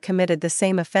whosoever committed the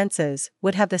same offenses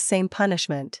would have the same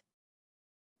punishment.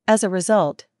 As a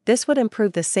result, this would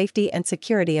improve the safety and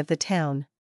security of the town.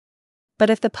 But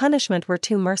if the punishment were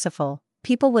too merciful,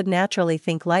 people would naturally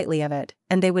think lightly of it,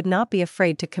 and they would not be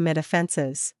afraid to commit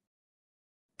offenses.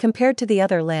 Compared to the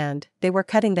other land, they were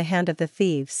cutting the hand of the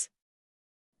thieves.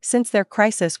 Since their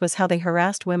crisis was how they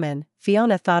harassed women,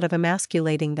 Fiona thought of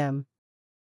emasculating them.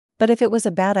 But if it was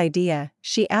a bad idea,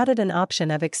 she added an option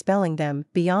of expelling them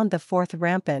beyond the fourth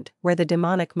rampant where the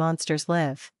demonic monsters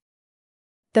live.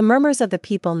 The murmurs of the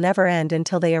people never end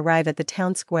until they arrive at the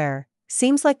town square.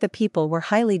 Seems like the people were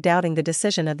highly doubting the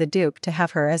decision of the Duke to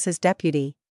have her as his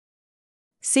deputy.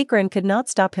 Sigrin could not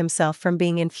stop himself from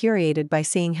being infuriated by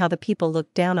seeing how the people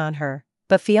looked down on her,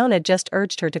 but Fiona just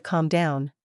urged her to calm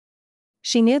down.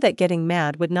 She knew that getting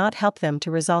mad would not help them to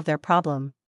resolve their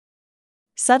problem.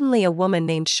 Suddenly a woman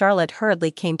named Charlotte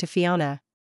hurriedly came to Fiona.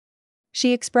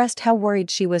 She expressed how worried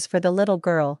she was for the little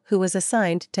girl who was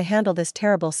assigned to handle this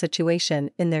terrible situation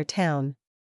in their town.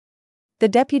 The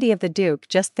deputy of the Duke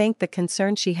just thanked the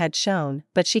concern she had shown,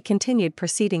 but she continued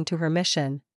proceeding to her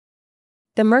mission.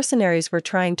 The mercenaries were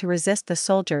trying to resist the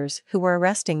soldiers who were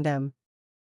arresting them.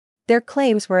 Their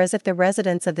claims were as if the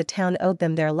residents of the town owed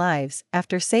them their lives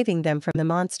after saving them from the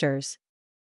monsters.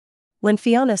 When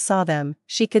Fiona saw them,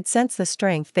 she could sense the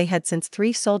strength they had, since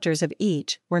 3 soldiers of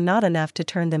each were not enough to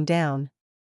turn them down.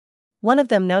 One of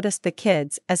them noticed the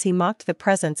kids as he mocked the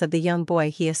presence of the young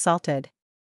boy he assaulted.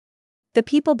 The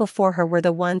people before her were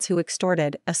the ones who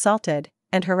extorted, assaulted,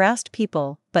 and harassed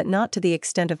people, but not to the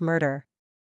extent of murder.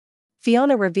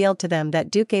 Fiona revealed to them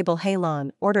that Duke Abel Halon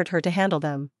ordered her to handle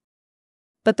them.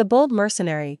 But the bold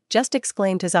mercenary just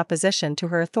exclaimed his opposition to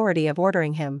her authority of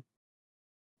ordering him.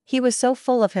 He was so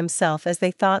full of himself as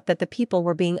they thought that the people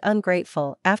were being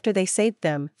ungrateful after they saved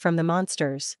them from the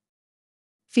monsters.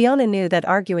 Fiona knew that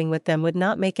arguing with them would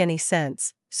not make any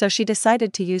sense, so she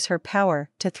decided to use her power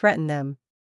to threaten them.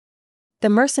 The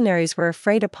mercenaries were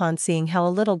afraid upon seeing how a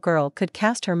little girl could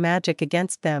cast her magic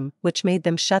against them, which made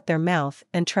them shut their mouth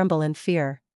and tremble in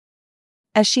fear.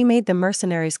 As she made the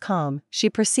mercenaries calm, she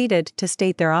proceeded to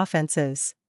state their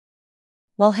offenses.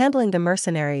 While handling the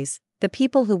mercenaries, the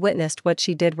people who witnessed what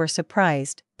she did were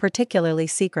surprised, particularly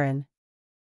Sigrin.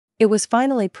 It was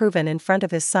finally proven in front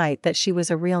of his sight that she was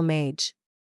a real mage.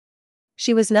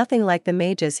 She was nothing like the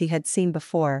mages he had seen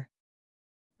before.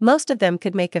 Most of them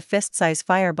could make a fist-size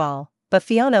fireball, but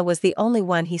Fiona was the only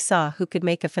one he saw who could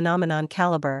make a phenomenon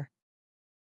caliber.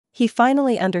 He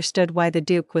finally understood why the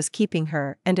Duke was keeping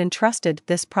her and entrusted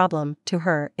this problem to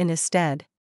her in his stead.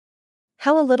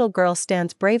 How a little girl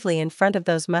stands bravely in front of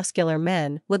those muscular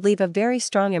men would leave a very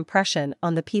strong impression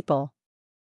on the people.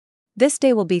 This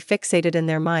day will be fixated in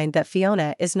their mind that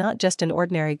Fiona is not just an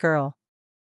ordinary girl.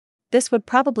 This would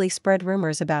probably spread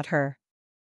rumors about her.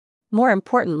 More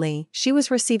importantly, she was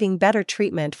receiving better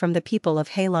treatment from the people of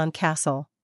Halon Castle.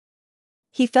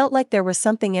 He felt like there was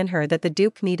something in her that the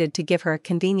Duke needed to give her a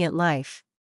convenient life.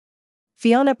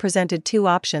 Fiona presented 2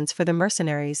 options for the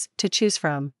mercenaries to choose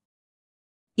from.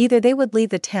 Either they would leave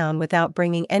the town without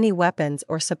bringing any weapons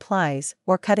or supplies,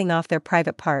 or cutting off their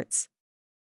private parts.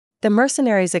 The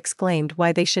mercenaries exclaimed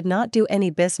why they should not do any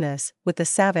business with the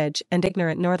savage and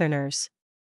ignorant northerners.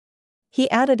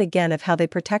 He added again of how they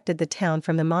protected the town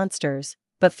from the monsters,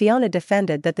 but Fiona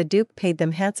defended that the Duke paid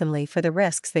them handsomely for the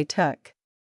risks they took.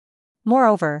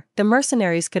 Moreover, the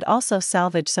mercenaries could also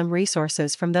salvage some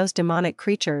resources from those demonic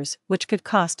creatures, which could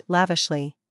cost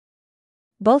lavishly.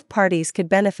 Both parties could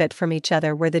benefit from each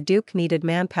other, where the Duke needed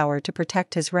manpower to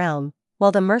protect his realm,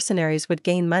 while the mercenaries would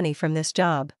gain money from this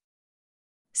job.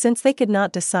 Since they could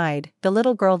not decide, the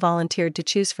little girl volunteered to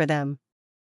choose for them.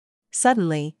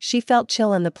 Suddenly, she felt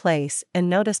chill in the place and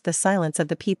noticed the silence of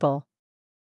the people.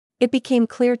 It became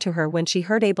clear to her when she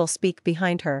heard Abel speak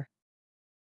behind her.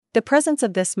 The presence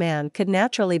of this man could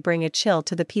naturally bring a chill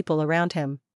to the people around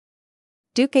him.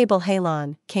 Duke Abel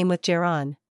Halon came with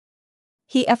Geron.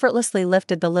 He effortlessly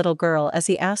lifted the little girl as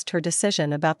he asked her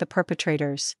decision about the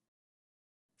perpetrators.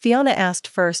 Fiona asked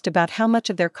first about how much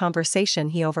of their conversation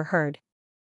he overheard.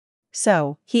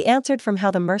 So, he answered from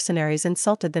how the mercenaries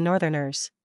insulted the northerners.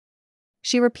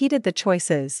 She repeated the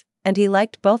choices, and he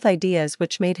liked both ideas,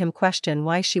 which made him question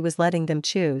why she was letting them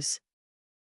choose.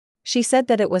 She said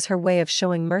that it was her way of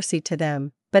showing mercy to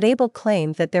them, but Abel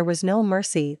claimed that there was no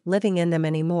mercy living in them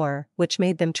anymore, which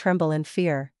made them tremble in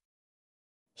fear.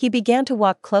 He began to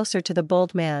walk closer to the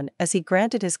bold man as he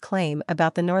granted his claim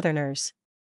about the northerners.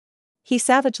 He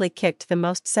savagely kicked the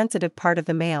most sensitive part of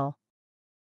the male.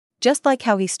 Just like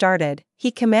how he started,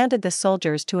 he commanded the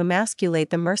soldiers to emasculate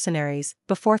the mercenaries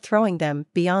before throwing them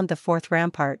beyond the 4th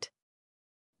rampart.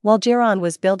 While Geron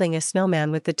was building a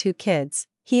snowman with the 2 kids,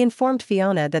 he informed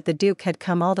Fiona that the Duke had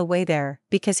come all the way there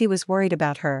because he was worried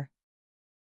about her.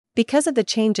 Because of the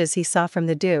changes he saw from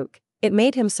the Duke, it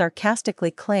made him sarcastically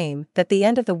claim that the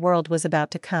end of the world was about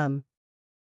to come.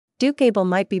 Duke Abel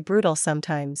might be brutal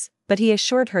sometimes, but he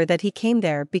assured her that he came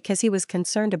there because he was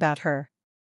concerned about her.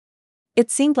 It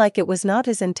seemed like it was not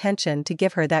his intention to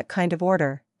give her that kind of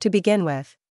order, to begin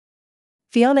with.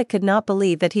 Fiona could not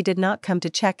believe that he did not come to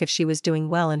check if she was doing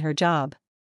well in her job.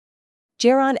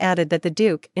 Jaron added that the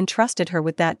Duke entrusted her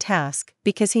with that task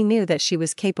because he knew that she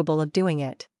was capable of doing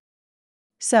it.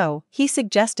 So, he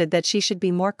suggested that she should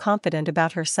be more confident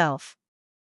about herself.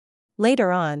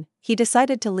 Later on, he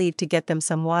decided to leave to get them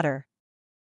some water.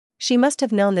 She must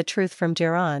have known the truth from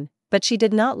Jaron, but she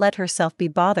did not let herself be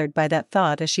bothered by that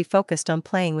thought as she focused on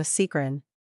playing with Seekrin.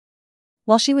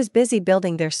 While she was busy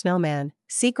building their snowman,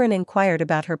 Seekrin inquired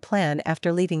about her plan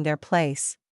after leaving their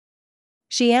place.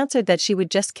 She answered that she would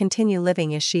just continue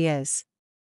living as she is.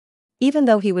 Even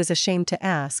though he was ashamed to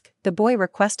ask, the boy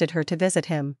requested her to visit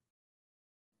him.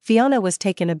 Fiona was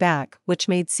taken aback, which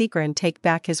made Seekrin take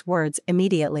back his words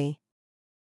immediately.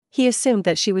 He assumed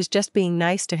that she was just being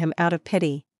nice to him out of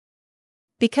pity.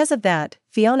 Because of that,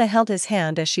 Fiona held his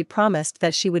hand as she promised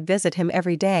that she would visit him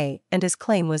every day, and his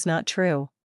claim was not true.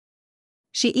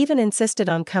 She even insisted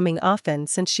on coming often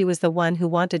since she was the one who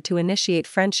wanted to initiate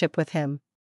friendship with him.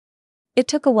 It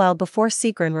took a while before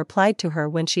Seekrin replied to her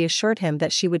when she assured him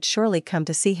that she would surely come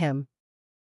to see him.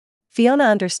 Fiona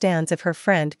understands if her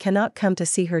friend cannot come to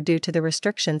see her due to the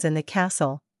restrictions in the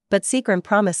castle, but Seekrin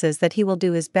promises that he will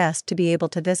do his best to be able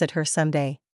to visit her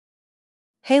someday.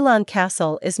 Halon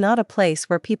Castle is not a place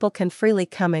where people can freely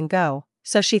come and go,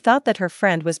 so she thought that her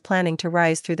friend was planning to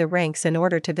rise through the ranks in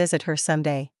order to visit her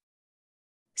someday.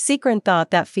 Seekrin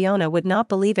thought that Fiona would not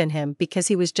believe in him because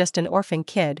he was just an orphan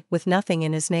kid with nothing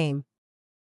in his name.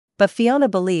 But Fiona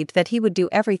believed that he would do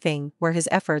everything where his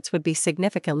efforts would be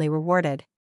significantly rewarded.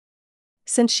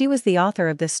 Since she was the author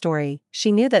of this story,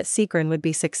 she knew that Seekrin would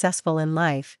be successful in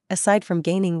life. Aside from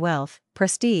gaining wealth,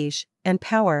 prestige, and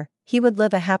power, he would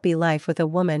live a happy life with a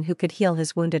woman who could heal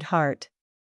his wounded heart.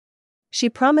 She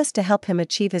promised to help him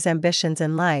achieve his ambitions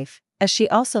in life, as she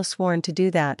also sworn to do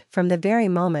that from the very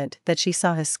moment that she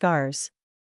saw his scars.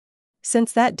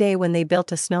 Since that day when they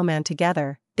built a snowman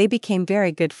together, they became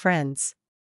very good friends.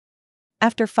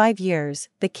 After 5 years,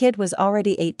 the kid was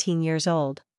already 18 years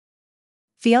old.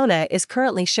 Fiona is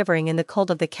currently shivering in the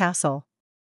cold of the castle.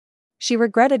 She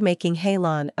regretted making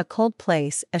Halon a cold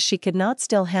place as she could not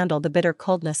still handle the bitter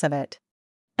coldness of it.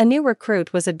 A new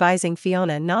recruit was advising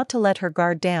Fiona not to let her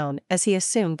guard down as he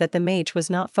assumed that the mage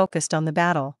was not focused on the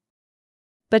battle.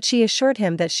 But she assured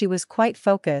him that she was quite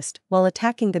focused while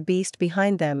attacking the beast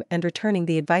behind them and returning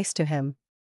the advice to him.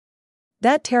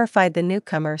 That terrified the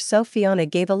newcomer, so Fiona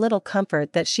gave a little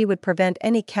comfort that she would prevent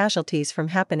any casualties from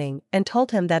happening and told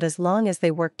him that as long as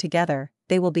they work together,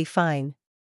 they will be fine.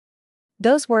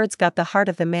 Those words got the heart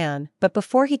of the man, but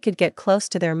before he could get close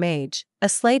to their mage, a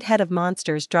slayed head of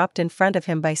monsters dropped in front of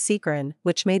him by Seekrin,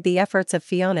 which made the efforts of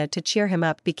Fiona to cheer him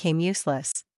up became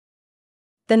useless.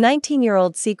 The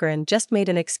 19-year-old Seekrin just made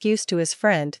an excuse to his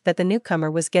friend that the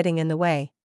newcomer was getting in the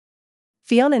way.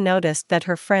 Fiona noticed that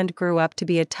her friend grew up to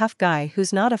be a tough guy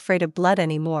who's not afraid of blood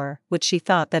anymore, which she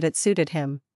thought that it suited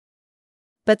him.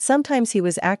 But sometimes he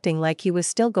was acting like he was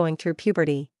still going through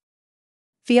puberty.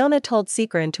 Fiona told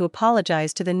Seekrin to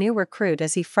apologize to the new recruit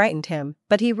as he frightened him,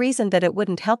 but he reasoned that it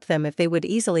wouldn't help them if they would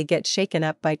easily get shaken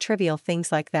up by trivial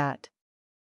things like that.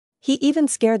 He even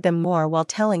scared them more while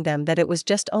telling them that it was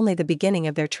just only the beginning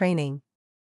of their training.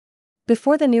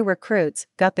 Before the new recruits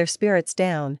got their spirits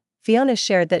down, Fiona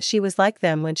shared that she was like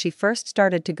them when she first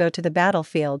started to go to the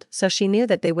battlefield, so she knew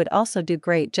that they would also do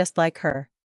great just like her.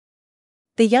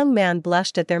 The young man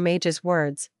blushed at their mage's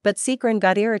words, but Seekrin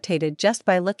got irritated just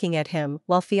by looking at him,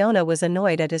 while Fiona was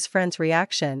annoyed at his friend's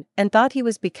reaction and thought he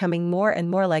was becoming more and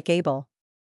more like Abel.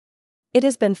 It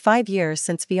has been 5 years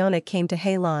since Fiona came to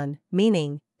Halon,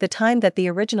 meaning the time that the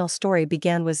original story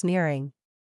began was nearing.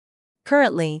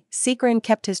 Currently, Seekrin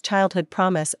kept his childhood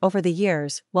promise over the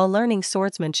years while learning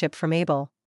swordsmanship from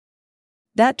Abel.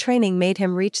 That training made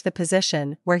him reach the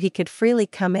position where he could freely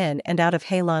come in and out of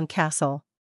Halon Castle.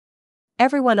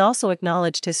 Everyone also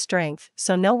acknowledged his strength,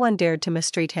 so no one dared to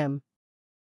mistreat him.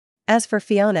 As for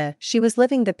Fiona, she was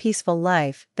living the peaceful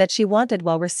life that she wanted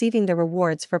while receiving the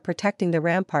rewards for protecting the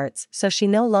ramparts, so she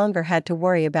no longer had to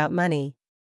worry about money.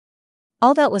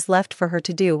 All that was left for her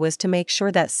to do was to make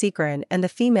sure that Seekrin and the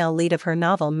female lead of her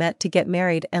novel met to get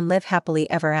married and live happily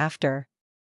ever after.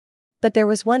 But there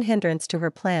was one hindrance to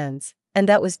her plans, and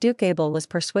that was Duke Abel was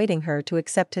persuading her to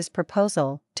accept his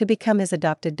proposal to become his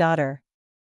adopted daughter.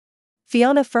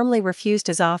 Fiona firmly refused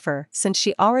his offer since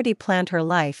she already planned her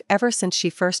life ever since she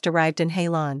first arrived in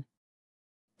Halon.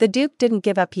 The Duke didn't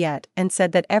give up yet and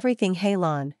said that everything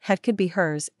Halon had could be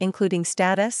hers, including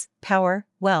status, power,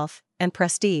 wealth, and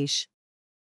prestige.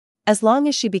 As long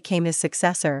as she became his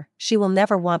successor, she will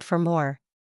never want for more.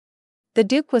 The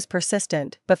Duke was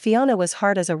persistent, but Fiona was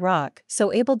hard as a rock,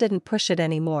 so Abel didn't push it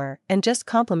anymore and just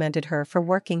complimented her for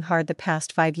working hard the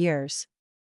past 5 years.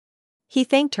 He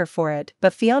thanked her for it,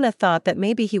 but Fiona thought that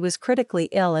maybe he was critically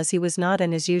ill as he was not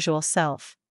in his usual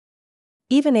self.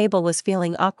 Even Abel was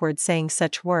feeling awkward saying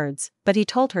such words, but he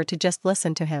told her to just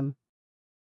listen to him.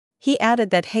 He added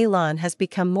that Heilon has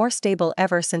become more stable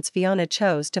ever since Fiona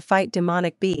chose to fight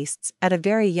demonic beasts at a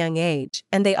very young age,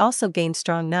 and they also gained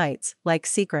strong knights, like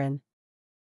Sigrun.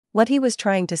 What he was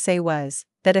trying to say was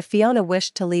that if Fiona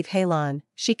wished to leave Heilon,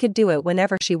 she could do it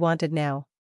whenever she wanted now.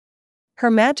 Her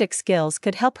magic skills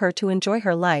could help her to enjoy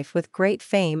her life with great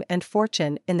fame and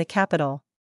fortune in the capital.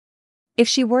 If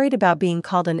she worried about being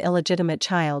called an illegitimate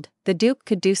child, the Duke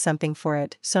could do something for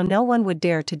it so no one would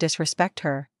dare to disrespect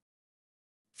her.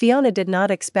 Fiona did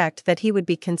not expect that he would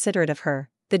be considerate of her.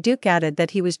 The Duke added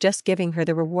that he was just giving her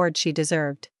the reward she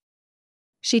deserved.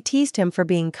 She teased him for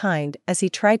being kind as he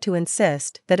tried to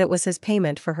insist that it was his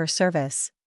payment for her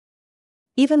service.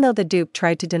 Even though the Duke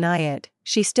tried to deny it,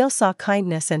 she still saw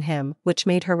kindness in him, which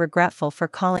made her regretful for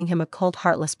calling him a cold,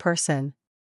 heartless person.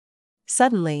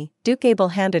 Suddenly, Duke Abel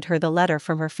handed her the letter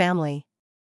from her family.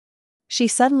 She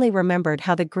suddenly remembered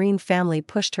how the Green family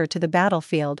pushed her to the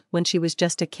battlefield when she was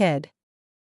just a kid.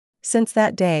 Since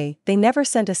that day, they never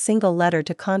sent a single letter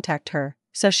to contact her,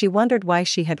 so she wondered why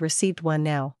she had received one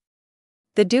now.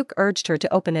 The Duke urged her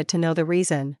to open it to know the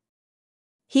reason.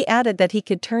 He added that he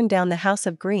could turn down the House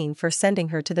of Green for sending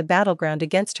her to the battleground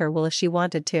against her will if she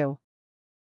wanted to.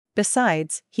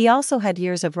 Besides, he also had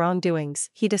years of wrongdoings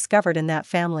he discovered in that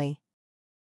family.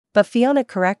 But Fiona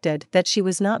corrected that she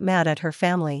was not mad at her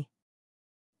family.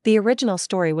 The original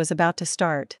story was about to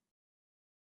start.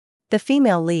 The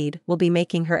female lead will be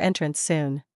making her entrance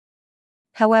soon.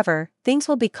 However, things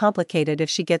will be complicated if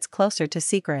she gets closer to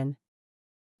Sigrun.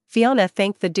 Fiona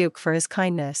thanked the Duke for his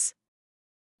kindness.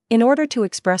 In order to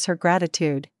express her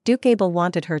gratitude, Duke Abel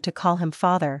wanted her to call him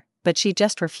father, but she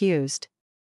just refused.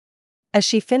 As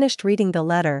she finished reading the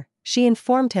letter, she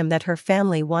informed him that her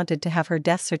family wanted to have her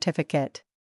death certificate.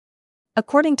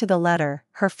 According to the letter,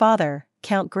 her father,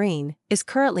 Count Green, is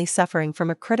currently suffering from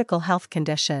a critical health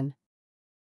condition.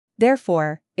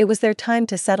 Therefore, it was their time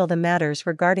to settle the matters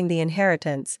regarding the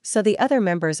inheritance, so the other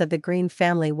members of the Green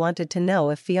family wanted to know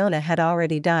if Fiona had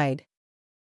already died.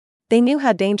 They knew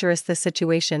how dangerous the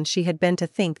situation she had been to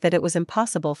think that it was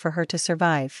impossible for her to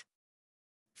survive.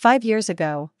 5 years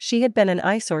ago, she had been an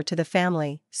eyesore to the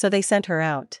family, so they sent her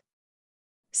out.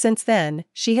 Since then,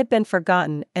 she had been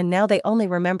forgotten and now they only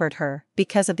remembered her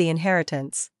because of the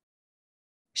inheritance.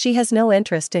 She has no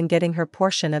interest in getting her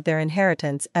portion of their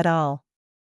inheritance at all.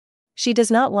 She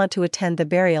does not want to attend the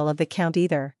burial of the Count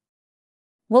either.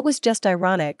 What was just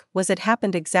ironic was it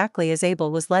happened exactly as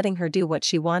Abel was letting her do what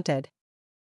she wanted.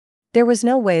 There was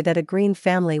no way that a Green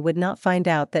family would not find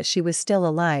out that she was still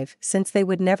alive, since they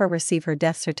would never receive her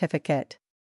death certificate.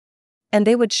 And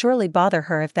they would surely bother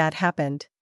her if that happened.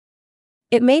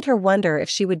 It made her wonder if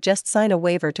she would just sign a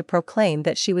waiver to proclaim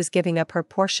that she was giving up her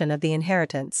portion of the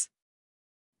inheritance.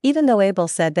 Even though Abel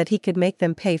said that he could make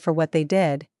them pay for what they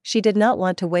did, she did not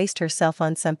want to waste herself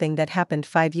on something that happened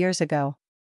 5 years ago.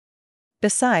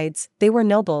 Besides, they were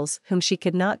nobles whom she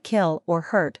could not kill or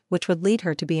hurt, which would lead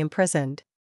her to be imprisoned.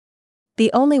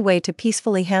 The only way to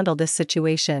peacefully handle this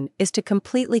situation is to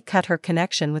completely cut her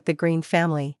connection with the Green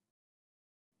family.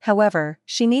 However,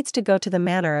 she needs to go to the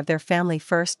manor of their family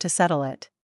first to settle it.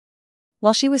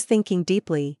 While she was thinking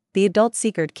deeply, the adult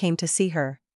Sigurd came to see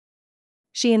her.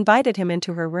 She invited him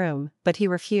into her room, but he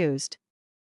refused.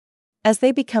 As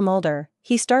they become older,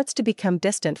 he starts to become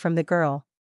distant from the girl.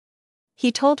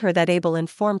 He told her that Abel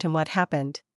informed him what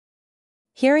happened.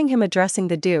 Hearing him addressing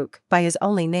the Duke by his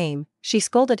only name, she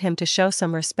scolded him to show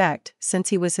some respect since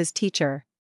he was his teacher.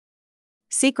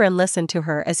 Sigrun listened to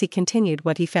her as he continued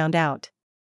what he found out.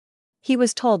 He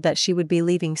was told that she would be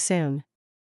leaving soon.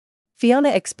 Fiona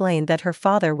explained that her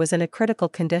father was in a critical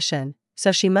condition,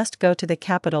 so she must go to the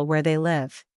capital where they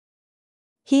live.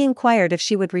 He inquired if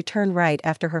she would return right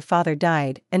after her father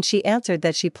died, and she answered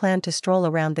that she planned to stroll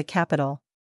around the capital.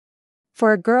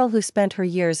 For a girl who spent her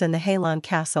years in the Heilon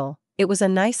castle, it was a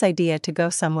nice idea to go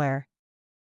somewhere.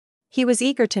 He was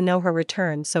eager to know her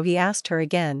return, so he asked her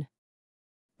again.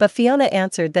 But Fiona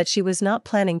answered that she was not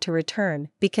planning to return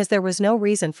because there was no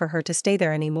reason for her to stay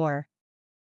there anymore.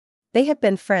 They had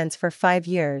been friends for 5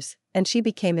 years, and she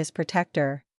became his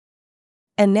protector.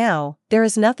 And now, there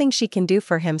is nothing she can do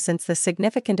for him since the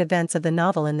significant events of the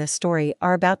novel in this story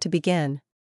are about to begin.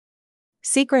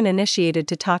 Sigrun initiated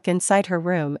to talk inside her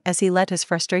room as he let his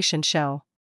frustration show.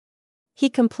 He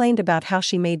complained about how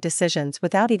she made decisions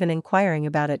without even inquiring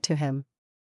about it to him.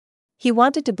 He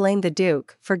wanted to blame the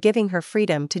Duke for giving her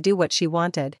freedom to do what she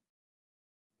wanted.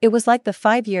 It was like the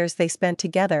 5 years they spent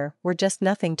together were just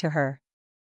nothing to her.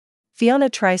 Fiona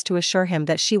tries to assure him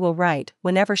that she will write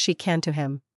whenever she can to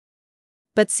him.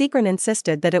 But Seagrin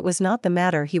insisted that it was not the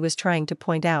matter he was trying to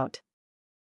point out.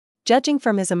 Judging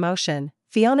from his emotion,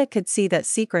 Fiona could see that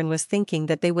Seagrin was thinking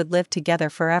that they would live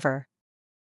together forever.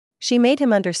 She made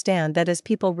him understand that as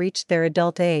people reach their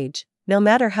adult age, no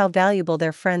matter how valuable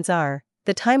their friends are,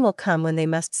 the time will come when they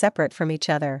must separate from each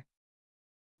other.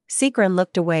 Seagrin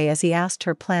looked away as he asked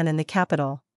her plan in the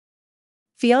capital.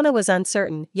 Fiona was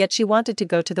uncertain, yet she wanted to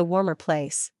go to the warmer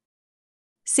place.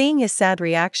 Seeing his sad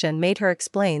reaction made her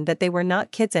explain that they were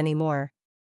not kids anymore.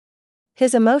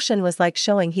 His emotion was like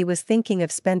showing he was thinking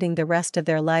of spending the rest of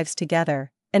their lives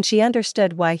together, and she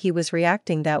understood why he was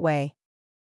reacting that way.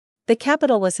 The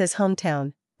capital was his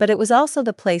hometown, but it was also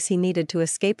the place he needed to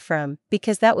escape from,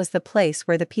 because that was the place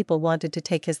where the people wanted to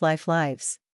take his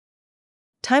lives.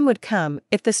 Time would come,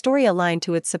 if the story aligned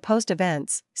to its supposed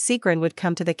events, Seagrin would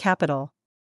come to the capital.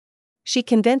 She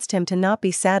convinced him to not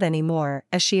be sad anymore,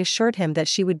 as she assured him that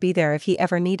she would be there if he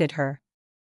ever needed her.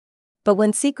 But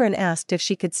when Seagrin asked if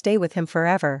she could stay with him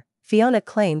forever, Fiona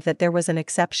claimed that there was an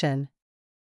exception.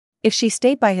 If she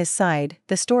stayed by his side,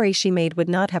 the story she made would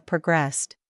not have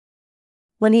progressed.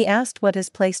 When he asked what his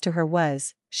place to her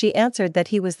was, she answered that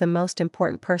he was the most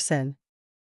important person.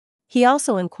 He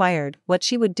also inquired what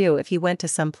she would do if he went to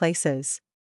some places.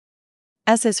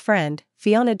 As his friend,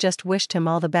 Fiona just wished him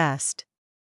all the best.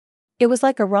 It was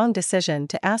like a wrong decision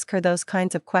to ask her those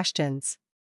kinds of questions.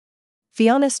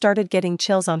 Fiona started getting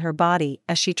chills on her body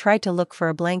as she tried to look for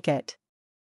a blanket.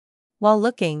 While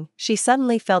looking, she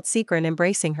suddenly felt Seagrin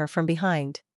embracing her from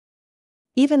behind.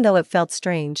 Even though it felt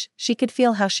strange, she could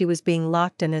feel how she was being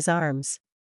locked in his arms.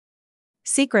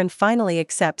 Seagrin finally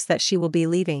accepts that she will be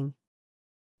leaving.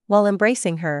 While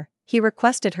embracing her, he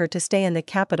requested her to stay in the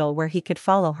capital where he could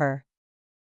follow her.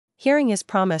 Hearing his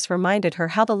promise reminded her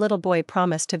how the little boy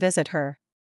promised to visit her.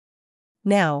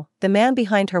 Now, the man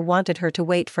behind her wanted her to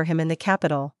wait for him in the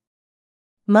capital.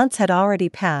 Months had already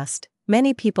passed,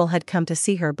 many people had come to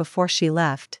see her before she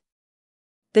left.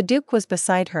 The Duke was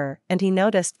beside her, and he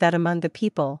noticed that among the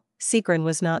people, Seagrin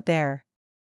was not there.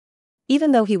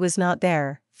 Even though he was not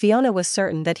there, Fiona was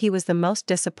certain that he was the most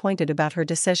disappointed about her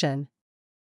decision.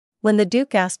 When the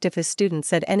Duke asked if his student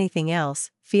said anything else,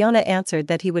 Fiona answered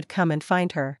that he would come and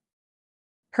find her.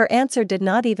 Her answer did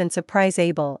not even surprise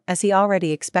Abel, as he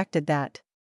already expected that.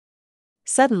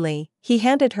 Suddenly, he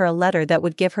handed her a letter that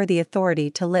would give her the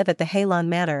authority to live at the Halon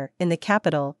Manor in the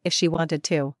capital if she wanted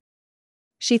to.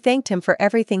 She thanked him for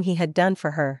everything he had done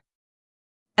for her.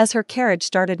 As her carriage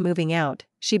started moving out,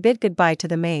 she bid goodbye to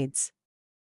the maids.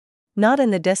 Not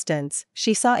in the distance,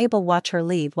 she saw Abel watch her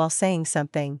leave while saying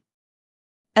something.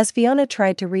 As Fiona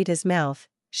tried to read his mouth,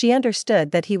 she understood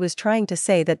that he was trying to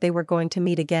say that they were going to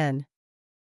meet again.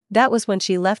 That was when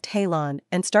she left Halon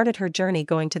and started her journey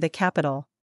going to the capital.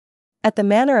 At the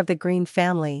manor of the Green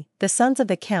family, the sons of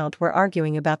the Count were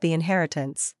arguing about the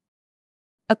inheritance.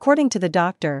 According to the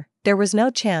doctor, there was no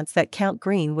chance that Count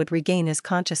Green would regain his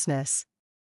consciousness.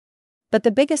 But the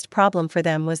biggest problem for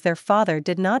them was their father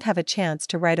did not have a chance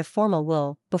to write a formal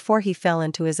will before he fell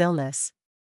into his illness.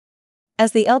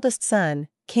 As the eldest son,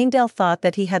 Caindale thought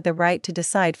that he had the right to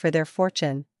decide for their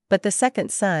fortune, but the second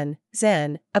son,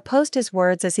 Zen, opposed his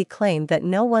words as he claimed that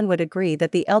no one would agree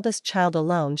that the eldest child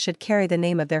alone should carry the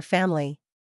name of their family.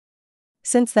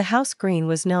 Since the House Green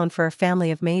was known for a family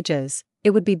of mages, it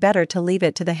would be better to leave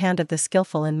it to the hand of the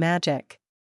skillful in magic.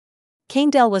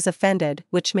 Caindale was offended,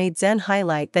 which made Zen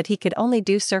highlight that he could only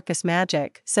do circus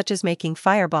magic, such as making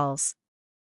fireballs.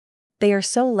 They are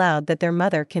so loud that their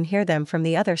mother can hear them from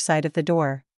the other side of the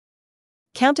door.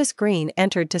 Countess Green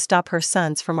entered to stop her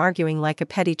sons from arguing like a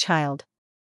petty child.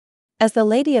 As the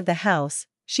lady of the house,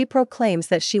 she proclaims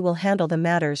that she will handle the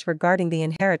matters regarding the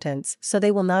inheritance so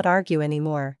they will not argue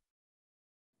anymore.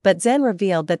 But Zen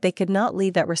revealed that they could not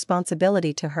leave that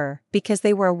responsibility to her because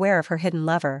they were aware of her hidden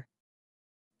lover.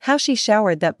 How she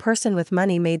showered that person with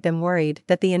money made them worried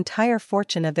that the entire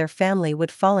fortune of their family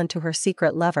would fall into her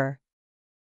secret lover.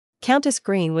 Countess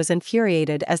Green was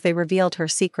infuriated as they revealed her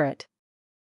secret.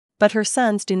 But her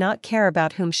sons do not care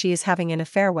about whom she is having an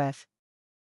affair with.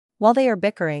 While they are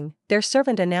bickering, their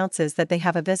servant announces that they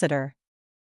have a visitor.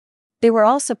 They were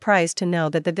all surprised to know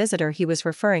that the visitor he was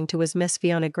referring to was Miss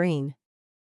Fiona Green.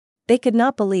 They could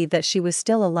not believe that she was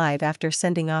still alive after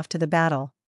sending off to the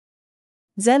battle.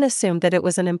 Zen assumed that it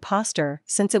was an impostor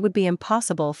since it would be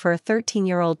impossible for a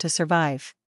 13-year-old to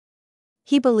survive.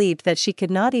 He believed that she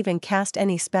could not even cast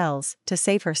any spells to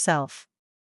save herself.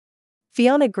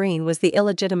 Fiona Green was the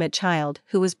illegitimate child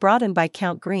who was brought in by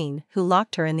Count Green, who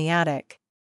locked her in the attic.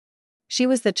 She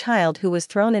was the child who was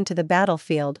thrown into the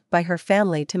battlefield by her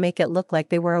family to make it look like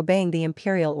they were obeying the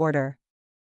imperial order.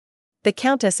 The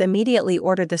Countess immediately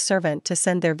ordered the servant to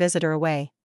send their visitor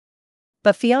away.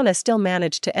 But Fiona still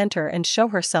managed to enter and show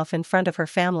herself in front of her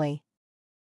family.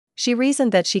 She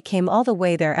reasoned that she came all the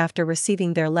way there after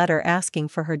receiving their letter asking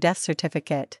for her death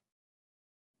certificate.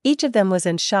 Each of them was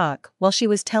in shock while she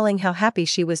was telling how happy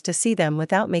she was to see them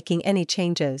without making any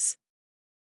changes.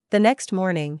 The next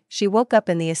morning, she woke up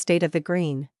in the estate of the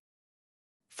Green.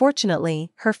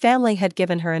 Fortunately, her family had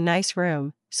given her a nice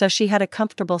room, so she had a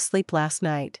comfortable sleep last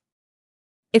night.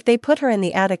 If they put her in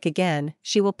the attic again,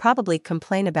 she will probably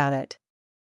complain about it.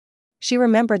 She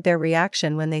remembered their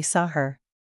reaction when they saw her.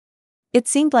 It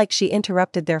seemed like she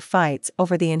interrupted their fights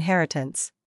over the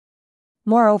inheritance.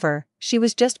 Moreover, she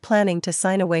was just planning to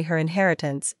sign away her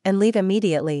inheritance and leave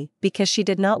immediately because she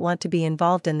did not want to be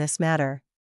involved in this matter.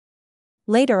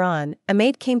 Later on, a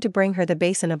maid came to bring her the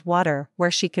basin of water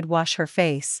where she could wash her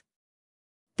face.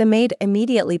 The maid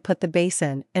immediately put the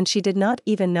basin and she did not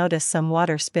even notice some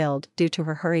water spilled due to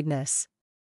her hurriedness.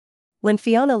 When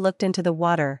Fiona looked into the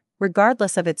water,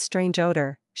 regardless of its strange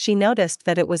odor, she noticed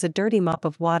that it was a dirty mop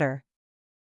of water.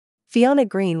 Fiona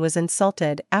Green was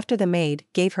insulted after the maid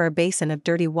gave her a basin of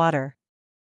dirty water.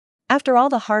 After all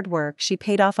the hard work she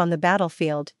paid off on the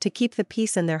battlefield to keep the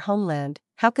peace in their homeland,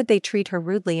 how could they treat her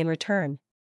rudely in return?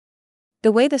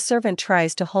 The way the servant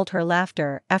tries to hold her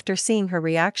laughter after seeing her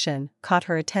reaction caught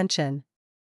her attention.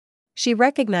 She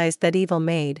recognized that evil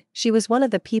maid. She was one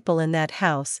of the people in that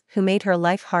house who made her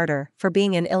life harder for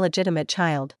being an illegitimate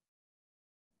child.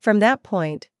 From that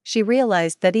point, she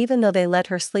realized that even though they let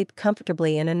her sleep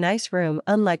comfortably in a nice room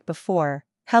unlike before,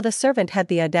 how the servant had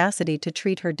the audacity to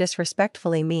treat her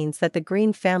disrespectfully means that the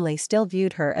Green family still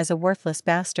viewed her as a worthless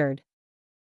bastard.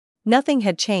 Nothing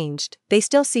had changed, they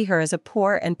still see her as a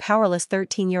poor and powerless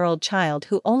 13-year-old child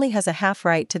who only has a half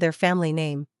right to their family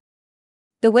name.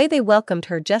 The way they welcomed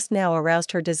her just now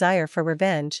aroused her desire for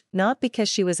revenge, not because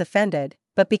she was offended,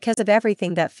 but because of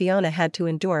everything that Fiona had to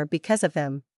endure because of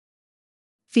them.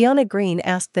 Fiona Green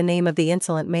asked the name of the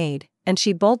insolent maid, and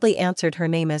she boldly answered her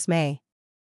name as May.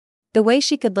 The way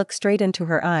she could look straight into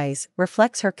her eyes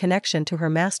reflects her connection to her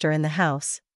master in the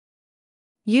house.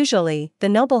 Usually, the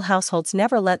noble households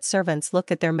never let servants look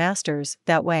at their masters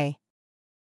that way.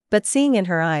 But seeing in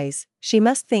her eyes, she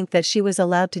must think that she was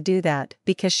allowed to do that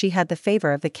because she had the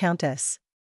favor of the Countess.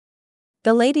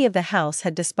 The lady of the house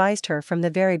had despised her from the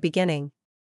very beginning.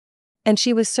 And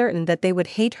she was certain that they would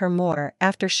hate her more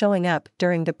after showing up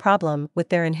during the problem with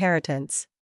their inheritance.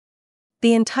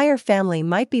 The entire family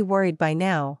might be worried by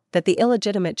now that the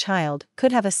illegitimate child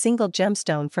could have a single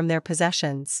gemstone from their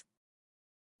possessions.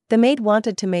 The maid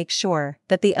wanted to make sure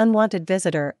that the unwanted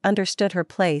visitor understood her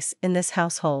place in this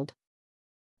household.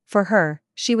 For her,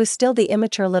 she was still the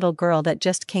immature little girl that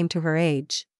just came to her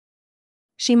age.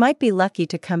 She might be lucky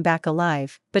to come back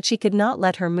alive, but she could not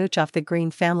let her mooch off the Green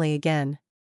family again.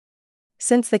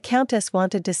 Since the Countess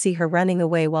wanted to see her running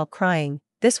away while crying,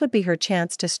 this would be her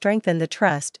chance to strengthen the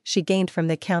trust she gained from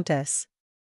the Countess.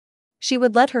 She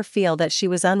would let her feel that she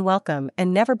was unwelcome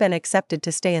and never been accepted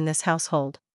to stay in this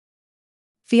household.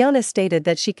 Fiona stated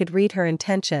that she could read her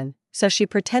intention, so she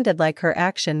pretended like her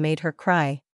action made her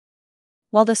cry.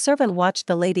 While the servant watched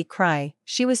the lady cry,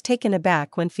 she was taken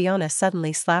aback when Fiona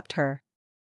suddenly slapped her.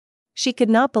 She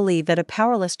could not believe that a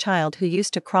powerless child who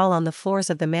used to crawl on the floors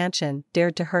of the mansion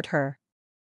dared to hurt her.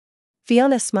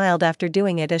 Fiona smiled after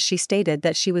doing it as she stated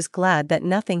that she was glad that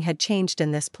nothing had changed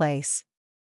in this place.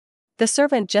 The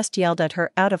servant just yelled at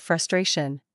her out of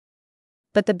frustration.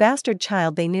 But the bastard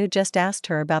child they knew just asked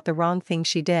her about the wrong thing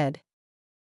she did.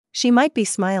 She might be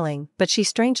smiling, but she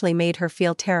strangely made her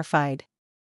feel terrified.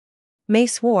 May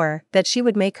swore that she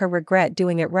would make her regret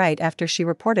doing it right after she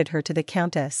reported her to the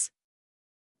Countess.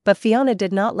 But Fiona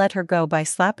did not let her go by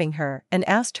slapping her and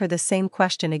asked her the same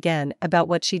question again about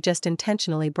what she just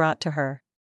intentionally brought to her.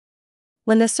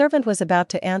 When the servant was about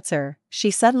to answer, she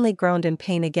suddenly groaned in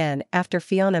pain again after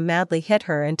Fiona madly hit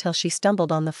her until she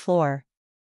stumbled on the floor.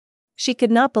 She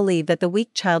could not believe that the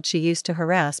weak child she used to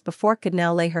harass before could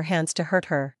now lay her hands to hurt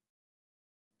her.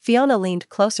 Fiona leaned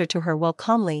closer to her while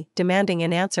calmly demanding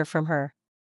an answer from her.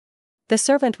 The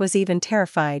servant was even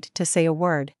terrified to say a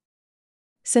word.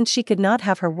 Since she could not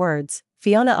have her words,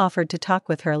 Fiona offered to talk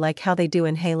with her like how they do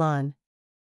in Heilong.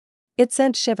 It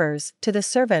sent shivers to the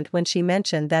servant when she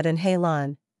mentioned that in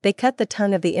Heilong, they cut the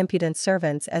tongue of the impudent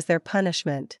servants as their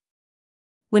punishment.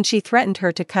 When she threatened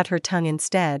her to cut her tongue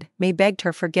instead, May begged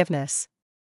her forgiveness.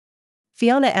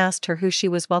 Fiona asked her who she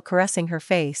was while caressing her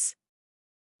face.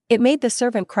 It made the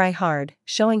servant cry hard,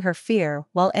 showing her fear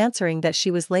while answering that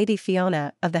she was Lady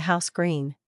Fiona of the House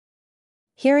Green.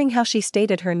 Hearing how she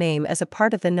stated her name as a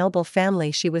part of the noble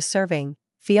family she was serving,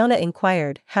 Fiona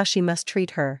inquired how she must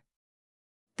treat her.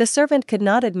 The servant could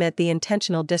not admit the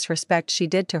intentional disrespect she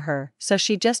did to her, so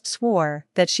she just swore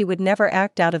that she would never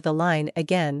act out of the line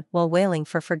again while wailing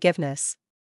for forgiveness.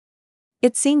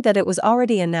 It seemed that it was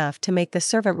already enough to make the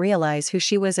servant realize who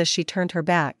she was as she turned her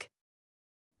back.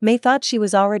 May thought she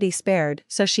was already spared,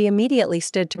 so she immediately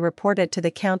stood to report it to the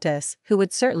countess, who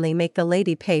would certainly make the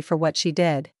lady pay for what she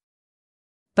did.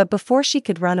 But before she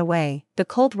could run away, the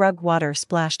cold rug water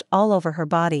splashed all over her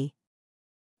body.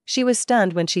 She was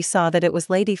stunned when she saw that it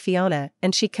was Lady Fiona,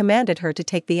 and she commanded her to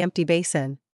take the empty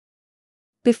basin.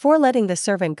 Before letting the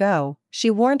servant go,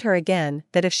 she warned her again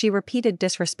that if she repeated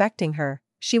disrespecting her,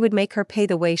 she would make her pay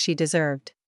the way she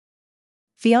deserved.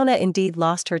 Fiona indeed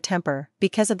lost her temper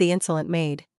because of the insolent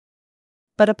maid.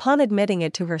 But upon admitting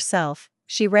it to herself,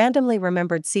 she randomly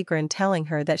remembered Sigrun telling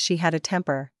her that she had a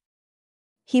temper.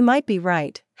 He might be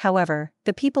right, however,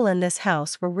 the people in this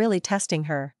house were really testing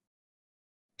her.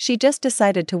 She just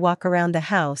decided to walk around the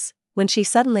house, when she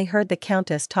suddenly heard the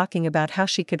countess talking about how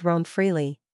she could roam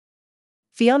freely.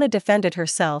 Fiona defended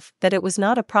herself that it was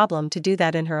not a problem to do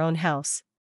that in her own house.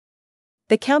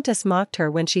 The countess mocked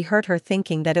her when she heard her,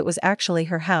 thinking that it was actually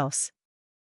her house.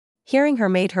 Hearing her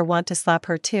made her want to slap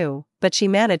her too, but she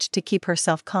managed to keep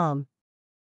herself calm.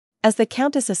 As the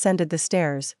countess ascended the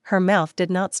stairs, her mouth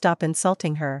did not stop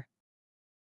insulting her.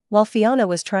 While Fiona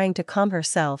was trying to calm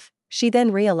herself, she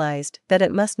then realized that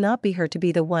it must not be her to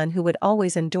be the one who would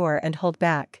always endure and hold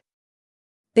back.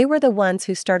 They were the ones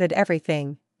who started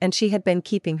everything, and she had been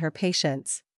keeping her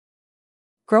patience.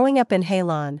 Growing up in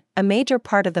Halon, a major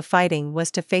part of the fighting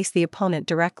was to face the opponent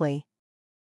directly.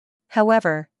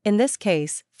 However, in this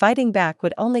case, fighting back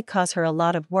would only cause her a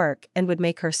lot of work and would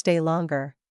make her stay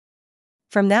longer.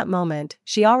 From that moment,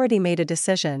 she already made a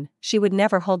decision: she would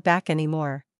never hold back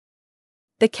anymore.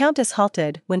 The countess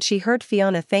halted when she heard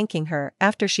Fiona thanking her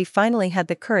after she finally had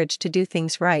the courage to do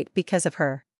things right because of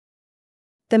her.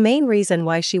 The main reason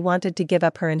why she wanted to give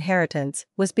up her inheritance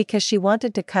was because she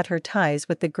wanted to cut her ties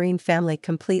with the Green family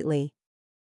completely.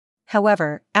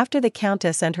 However, after the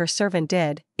countess and her servant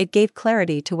did, it gave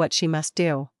clarity to what she must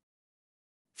do.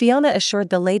 Fiona assured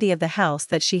the lady of the house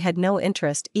that she had no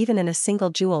interest even in a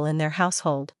single jewel in their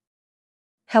household.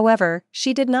 However,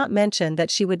 she did not mention that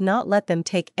she would not let them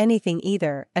take anything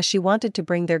either, as she wanted to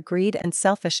bring their greed and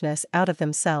selfishness out of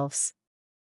themselves.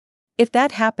 If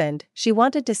that happened, she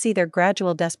wanted to see their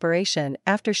gradual desperation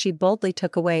after she boldly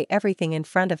took away everything in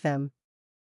front of them.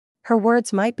 Her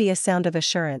words might be a sound of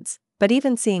assurance, but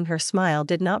even seeing her smile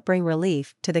did not bring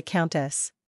relief to the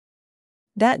countess.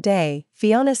 That day,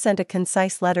 Fiona sent a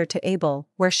concise letter to Abel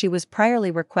where she was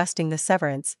priorly requesting the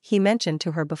severance he mentioned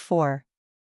to her before.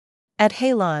 At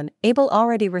Halon, Abel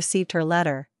already received her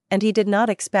letter, and he did not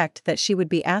expect that she would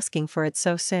be asking for it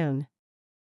so soon.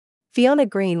 Fiona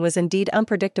Green was indeed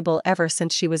unpredictable ever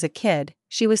since she was a kid.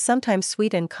 She was sometimes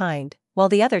sweet and kind, while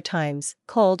the other times,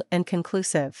 cold and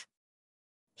conclusive.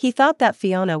 He thought that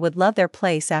Fiona would love their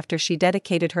place after she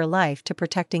dedicated her life to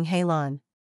protecting Halon.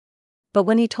 But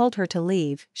when he told her to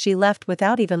leave, she left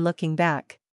without even looking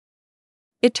back.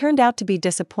 It turned out to be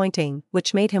disappointing,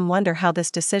 which made him wonder how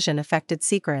this decision affected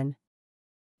Sigrun.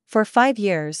 For 5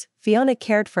 years, Fiona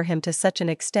cared for him to such an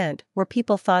extent where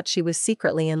people thought she was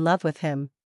secretly in love with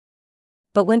him.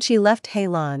 But when she left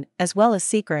Halon, as well as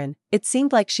Sigrun, it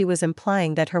seemed like she was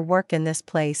implying that her work in this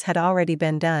place had already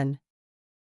been done.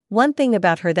 One thing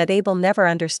about her that Abel never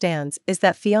understands is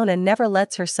that Fiona never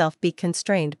lets herself be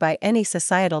constrained by any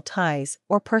societal ties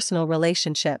or personal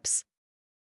relationships.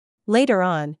 Later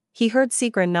on, he heard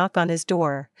Sigrun knock on his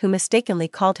door, who mistakenly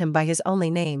called him by his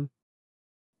only name.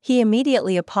 He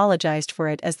immediately apologized for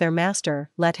it as their master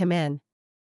let him in.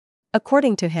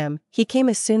 According to him, he came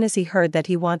as soon as he heard that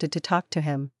he wanted to talk to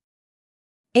him.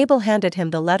 Abel handed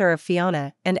him the letter of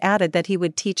Fiona and added that he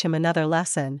would teach him another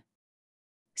lesson.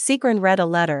 Sigrun read a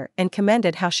letter and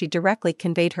commended how she directly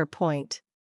conveyed her point.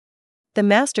 The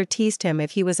master teased him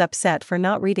if he was upset for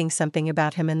not reading something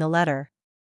about him in the letter.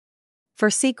 For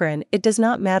Sigrun, it does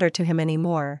not matter to him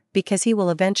anymore, because he will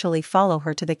eventually follow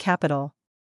her to the capital.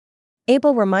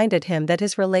 Abel reminded him that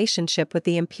his relationship with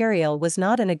the Imperial was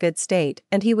not in a good state,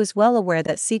 and he was well aware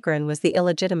that Sigrun was the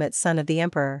illegitimate son of the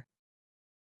Emperor.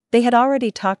 They had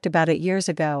already talked about it years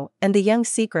ago, and the young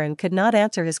Sigrun could not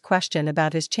answer his question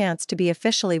about his chance to be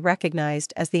officially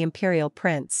recognized as the Imperial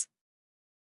Prince.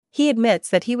 He admits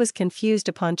that he was confused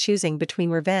upon choosing between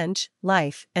revenge,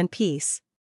 life, and peace.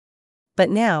 But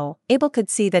now, Abel could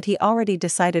see that he already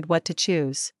decided what to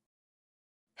choose.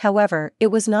 However, it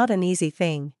was not an easy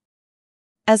thing.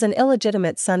 As an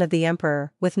illegitimate son of the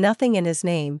emperor, with nothing in his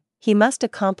name, he must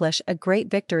accomplish a great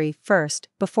victory first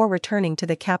before returning to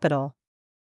the capital.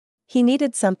 He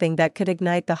needed something that could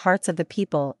ignite the hearts of the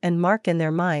people and mark in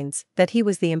their minds that he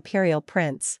was the imperial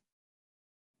prince.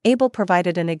 Abel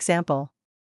provided an example.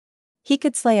 He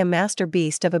could slay a master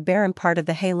beast of a barren part of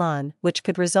the Heilon, which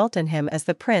could result in him as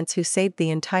the prince who saved the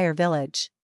entire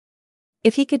village.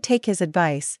 If he could take his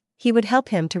advice, he would help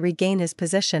him to regain his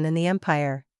position in the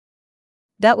empire.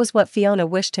 That was what Fiona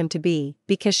wished him to be,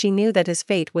 because she knew that his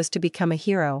fate was to become a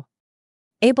hero.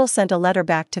 Abel sent a letter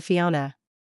back to Fiona.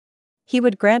 He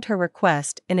would grant her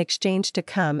request in exchange to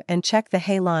come and check the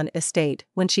Heilon estate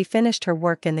when she finished her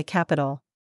work in the capital.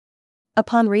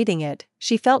 Upon reading it,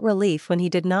 she felt relief when he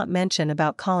did not mention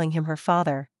about calling him her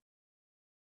father.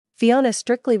 Fiona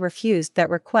strictly refused that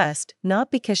request, not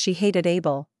because she hated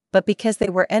Abel, but because they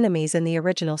were enemies in the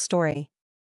original story.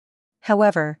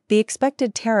 However, the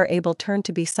expected terror Abel turned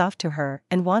to be soft to her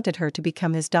and wanted her to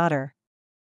become his daughter.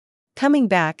 Coming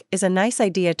back is a nice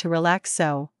idea to relax,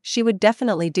 so she would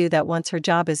definitely do that once her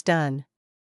job is done.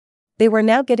 They were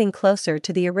now getting closer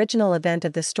to the original event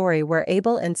of the story where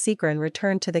Abel and Sigrun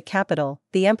returned to the capital.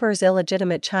 The emperor's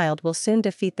illegitimate child will soon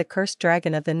defeat the cursed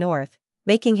dragon of the north,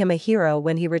 making him a hero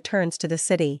when he returns to the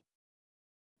city.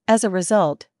 As a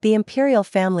result, the imperial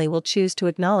family will choose to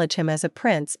acknowledge him as a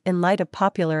prince in light of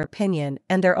popular opinion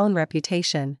and their own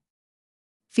reputation.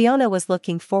 Fiona was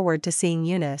looking forward to seeing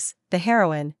Eunice, the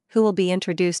heroine, who will be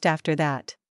introduced after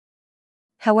that.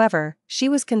 However, she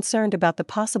was concerned about the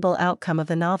possible outcome of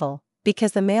the novel,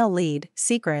 because the male lead,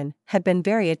 Sigrun, had been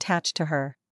very attached to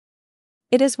her.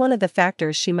 It is one of the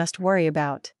factors she must worry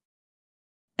about.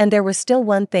 And there was still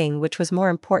one thing which was more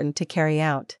important to carry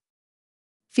out.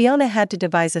 Fiona had to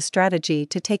devise a strategy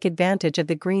to take advantage of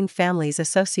the Green families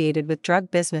associated with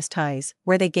drug business ties,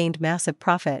 where they gained massive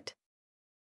profit.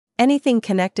 Anything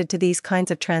connected to these kinds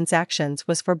of transactions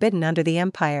was forbidden under the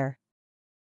empire.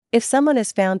 If someone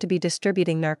is found to be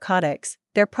distributing narcotics,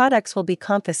 their products will be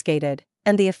confiscated,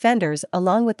 and the offenders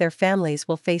along with their families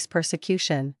will face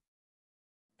persecution.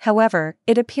 However,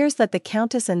 it appears that the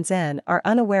Countess and Zen are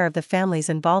unaware of the family's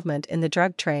involvement in the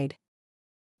drug trade.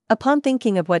 Upon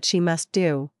thinking of what she must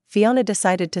do, Fiona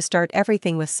decided to start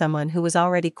everything with someone who was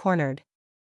already cornered.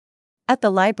 At the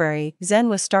library, Zen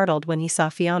was startled when he saw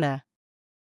Fiona.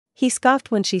 He scoffed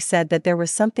when she said that there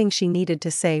was something she needed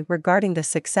to say regarding the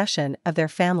succession of their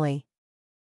family.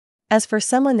 As for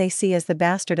someone they see as the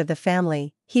bastard of the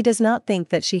family, he does not think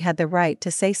that she had the right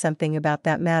to say something about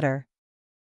that matter.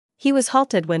 He was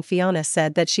halted when Fiona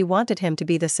said that she wanted him to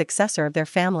be the successor of their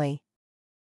family.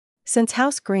 Since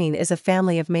House Green is a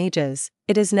family of mages,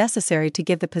 it is necessary to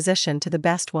give the position to the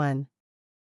best one.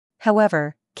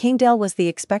 However, Kingdale was the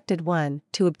expected one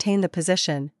to obtain the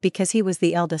position because he was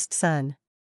the eldest son.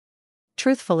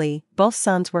 Truthfully, both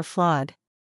sons were flawed.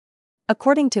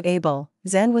 According to Abel,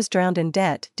 Zen was drowned in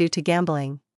debt due to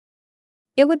gambling.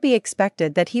 It would be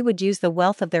expected that he would use the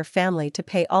wealth of their family to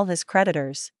pay all his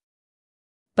creditors.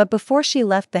 But before she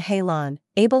left the Heilon,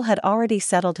 Abel had already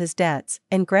settled his debts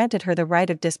and granted her the right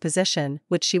of disposition,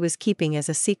 which she was keeping as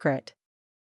a secret.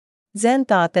 Zen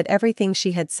thought that everything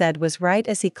she had said was right,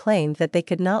 as he claimed that they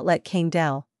could not let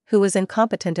Kingdale, who was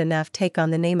incompetent enough, take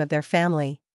on the name of their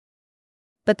family.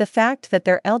 But the fact that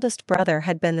their eldest brother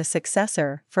had been the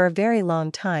successor for a very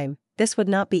long time, this would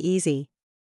not be easy.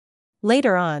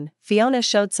 Later on, Fiona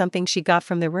showed something she got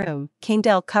from the room,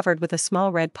 Kingdale covered with a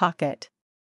small red pocket.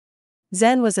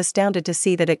 Zen was astounded to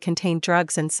see that it contained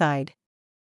drugs inside.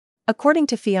 According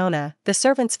to Fiona, the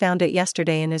servants found it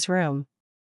yesterday in his room.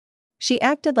 She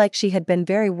acted like she had been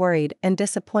very worried and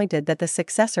disappointed that the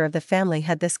successor of the family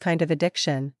had this kind of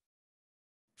addiction.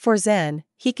 For Zen,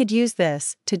 he could use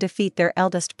this to defeat their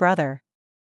eldest brother.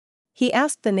 He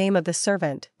asked the name of the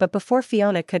servant, but before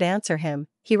Fiona could answer him,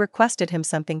 he requested him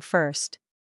something first.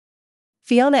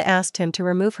 Fiona asked him to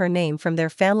remove her name from their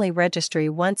family registry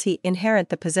once he inherit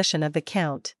the position of the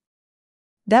count.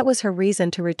 That was her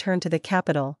reason to return to the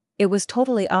capital. It was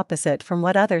totally opposite from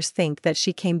what others think, that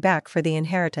she came back for the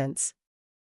inheritance.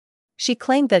 She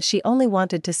claimed that she only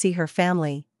wanted to see her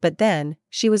family, but then,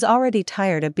 she was already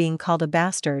tired of being called a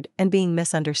bastard and being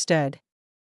misunderstood.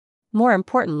 More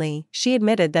importantly, she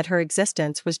admitted that her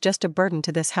existence was just a burden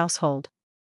to this household.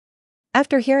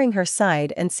 After hearing her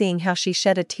side and seeing how she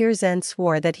shed a tear, Zen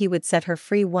swore that he would set her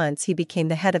free once he became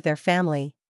the head of their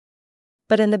family.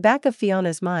 But in the back of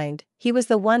Fiona's mind, he was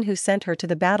the one who sent her to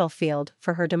the battlefield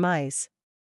for her demise.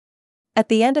 At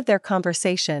the end of their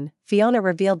conversation, Fiona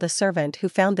revealed the servant who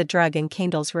found the drug in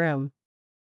Kingdale's room.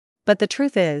 But the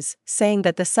truth is, saying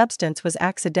that the substance was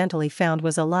accidentally found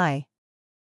was a lie.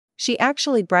 She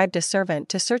actually bribed a servant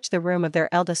to search the room of their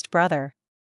eldest brother.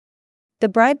 The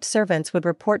bribed servants would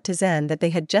report to Zen that they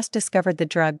had just discovered the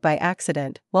drug by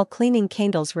accident while cleaning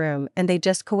Kendall's room, and they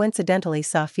just coincidentally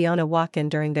saw Fiona walk in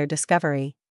during their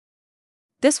discovery.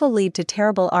 This will lead to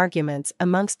terrible arguments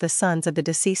amongst the sons of the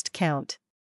deceased count.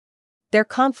 Their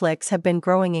conflicts have been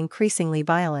growing increasingly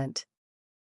violent.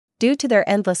 Due to their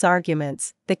endless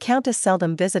arguments, the countess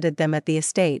seldom visited them at the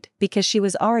estate because she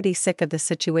was already sick of the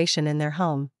situation in their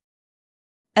home.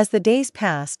 As the days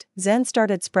passed, Zen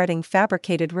started spreading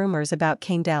fabricated rumors about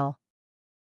Kendall.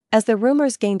 As the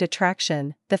rumors gained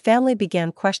attraction, the family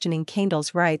began questioning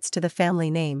Kendall's rights to the family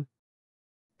name.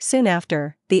 Soon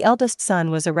after, the eldest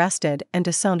son was arrested and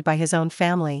disowned by his own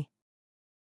family.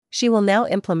 She will now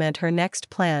implement her next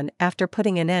plan after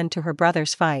putting an end to her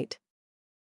brother's fight.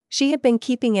 She had been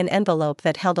keeping an envelope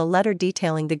that held a letter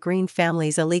detailing the Green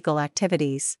family's illegal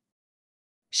activities.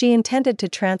 She intended to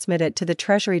transmit it to the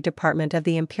Treasury Department of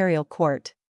the Imperial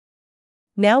Court.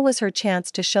 Now was her chance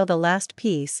to show the last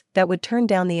piece that would turn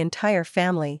down the entire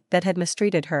family that had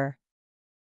mistreated her.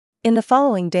 In the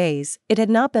following days, it had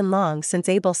not been long since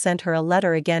Abel sent her a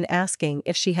letter again asking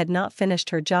if she had not finished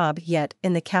her job yet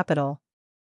in the capital.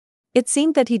 It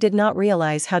seemed that he did not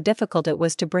realize how difficult it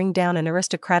was to bring down an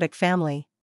aristocratic family.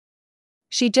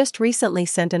 She just recently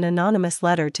sent an anonymous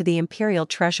letter to the Imperial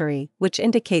Treasury which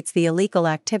indicates the illegal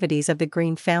activities of the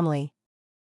Green family.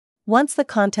 Once the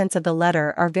contents of the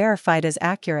letter are verified as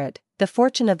accurate, the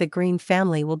fortune of the Green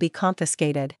family will be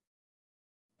confiscated.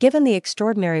 Given the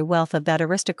extraordinary wealth of that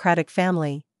aristocratic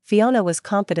family, Fiona was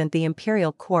confident the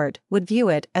Imperial Court would view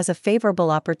it as a favorable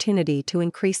opportunity to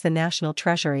increase the national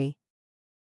treasury.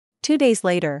 2 days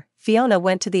later, Fiona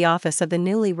went to the office of the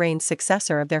newly reigned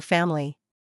successor of their family.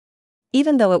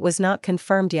 Even though it was not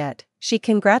confirmed yet, she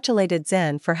congratulated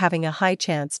Zen for having a high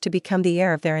chance to become the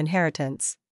heir of their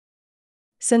inheritance.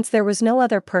 Since there was no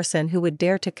other person who would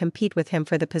dare to compete with him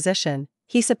for the position,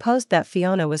 he supposed that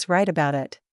Fiona was right about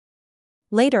it.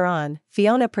 Later on,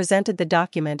 Fiona presented the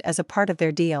document as a part of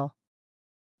their deal.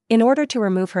 In order to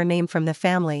remove her name from the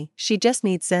family, she just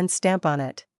needs Zen's stamp on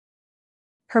it.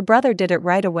 Her brother did it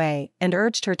right away and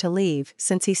urged her to leave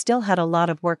since he still had a lot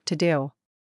of work to do.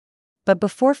 But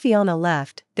before Fiona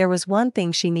left, there was one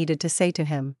thing she needed to say to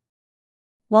him.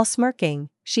 While smirking,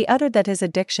 she uttered that his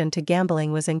addiction to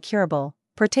gambling was incurable,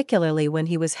 particularly when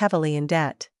he was heavily in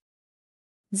debt.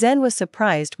 Zen was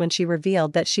surprised when she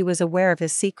revealed that she was aware of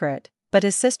his secret, but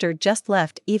his sister just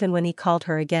left even when he called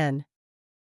her again.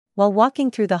 While walking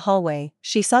through the hallway,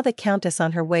 she saw the Countess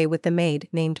on her way with the maid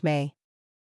named May.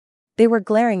 They were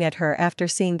glaring at her after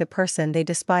seeing the person they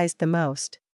despised the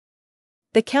most.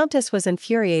 The Countess was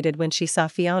infuriated when she saw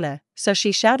Fiona, so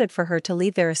she shouted for her to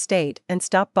leave their estate and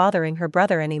stop bothering her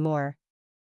brother anymore.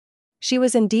 She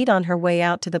was indeed on her way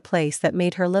out to the place that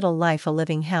made her little life a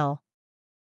living hell.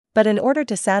 But in order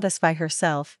to satisfy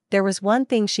herself, there was one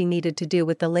thing she needed to do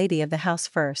with the lady of the house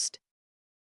first.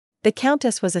 The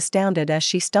Countess was astounded as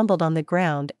she stumbled on the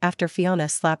ground after Fiona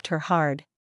slapped her hard.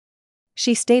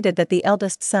 She stated that the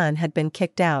eldest son had been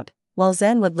kicked out, while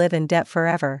Zen would live in debt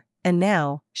forever, and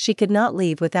now, she could not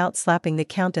leave without slapping the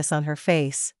Countess on her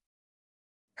face.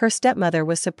 Her stepmother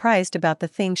was surprised about the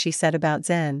thing she said about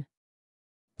Zen.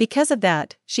 Because of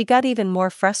that, she got even more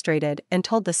frustrated and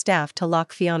told the staff to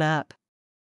lock Fiona up.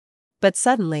 But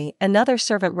suddenly, another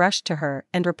servant rushed to her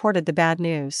and reported the bad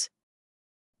news.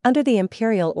 Under the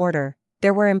imperial order,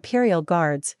 there were imperial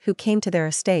guards who came to their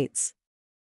estates.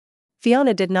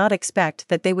 Fiona did not expect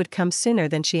that they would come sooner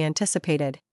than she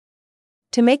anticipated.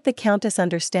 To make the Countess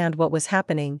understand what was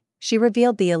happening, she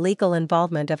revealed the illegal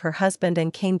involvement of her husband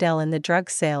and Kendall in the drug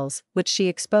sales, which she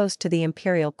exposed to the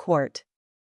imperial court.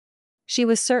 She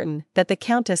was certain that the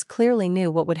Countess clearly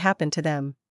knew what would happen to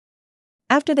them.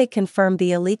 After they confirmed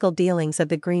the illegal dealings of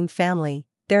the Green family,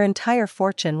 their entire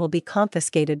fortune will be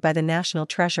confiscated by the national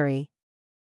treasury.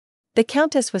 The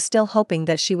Countess was still hoping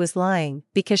that she was lying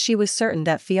because she was certain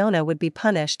that Fiona would be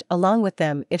punished along with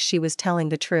them if she was telling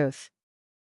the truth.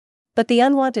 But the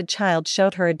unwanted child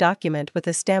showed her a document with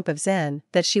a stamp of Zen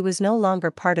that she was no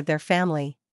longer part of their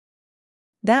family.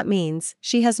 That means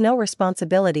she has no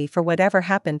responsibility for whatever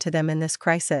happened to them in this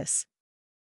crisis.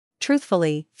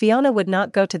 Truthfully, Fiona would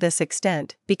not go to this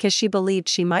extent because she believed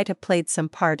she might have played some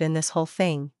part in this whole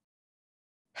thing.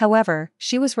 However,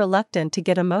 she was reluctant to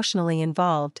get emotionally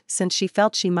involved since she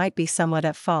felt she might be somewhat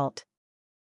at fault.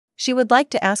 She would like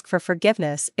to ask for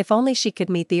forgiveness if only she could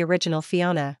meet the original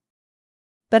Fiona.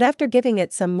 But after giving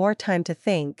it some more time to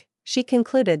think, she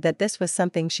concluded that this was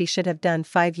something she should have done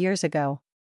 5 years ago.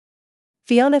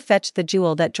 Fiona fetched the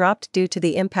jewel that dropped due to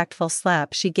the impactful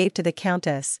slap she gave to the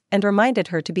countess, and reminded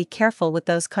her to be careful with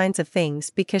those kinds of things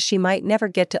because she might never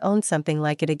get to own something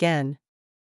like it again.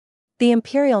 The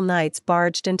Imperial Knights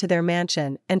barged into their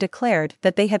mansion and declared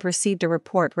that they had received a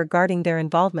report regarding their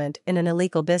involvement in an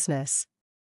illegal business.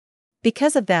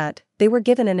 Because of that, they were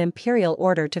given an imperial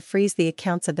order to freeze the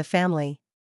accounts of the family.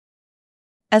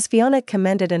 As Fiona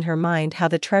commended in her mind how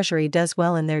the treasury does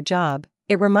well in their job,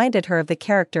 it reminded her of the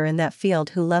character in that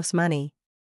field who loves money.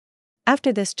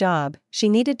 After this job, she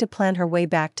needed to plan her way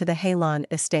back to the Halon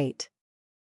estate.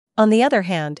 On the other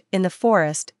hand, in the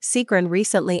forest, Sigrun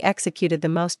recently executed the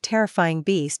most terrifying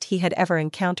beast he had ever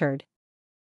encountered.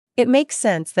 It makes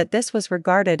sense that this was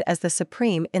regarded as the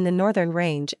supreme in the northern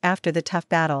range after the tough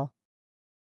battle.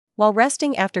 While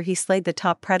resting after he slayed the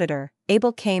top predator,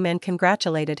 Abel came and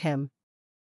congratulated him.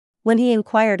 When he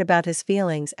inquired about his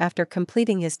feelings after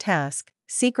completing his task,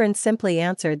 Sigrun simply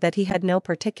answered that he had no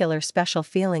particular special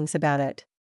feelings about it.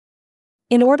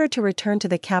 In order to return to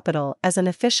the capital as an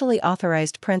officially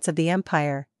authorized prince of the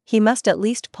empire, he must at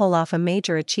least pull off a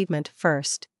major achievement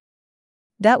first.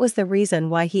 That was the reason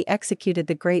why he executed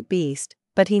the great beast,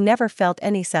 but he never felt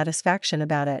any satisfaction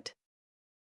about it.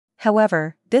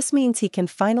 However, this means he can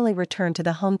finally return to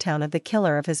the hometown of the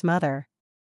killer of his mother.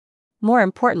 More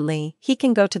importantly, he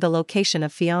can go to the location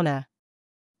of Fiona.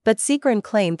 But Sigrun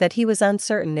claimed that he was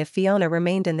uncertain if Fiona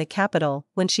remained in the capital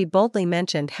when she boldly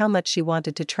mentioned how much she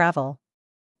wanted to travel.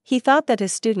 He thought that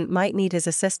his student might need his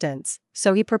assistance,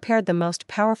 so he prepared the most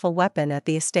powerful weapon at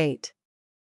the estate.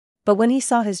 But when he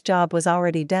saw his job was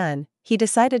already done, he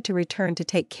decided to return to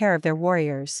take care of their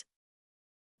warriors.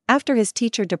 After his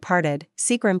teacher departed,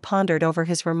 Sigrun pondered over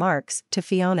his remarks to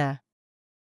Fiona.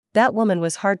 That woman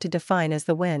was hard to define as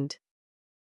the wind.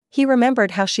 He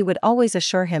remembered how she would always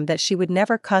assure him that she would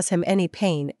never cause him any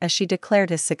pain as she declared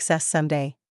his success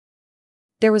someday.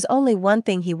 There was only one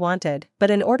thing he wanted, but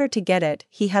in order to get it,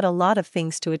 he had a lot of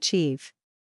things to achieve.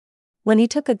 When he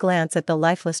took a glance at the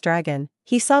lifeless dragon,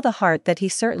 he saw the heart that he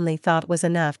certainly thought was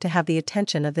enough to have the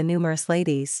attention of the numerous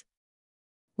ladies.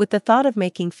 With the thought of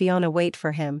making Fiona wait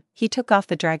for him, he took off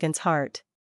the dragon's heart.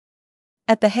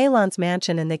 At the Halon's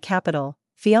mansion in the capital,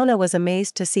 Fiona was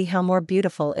amazed to see how more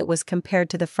beautiful it was compared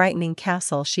to the frightening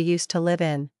castle she used to live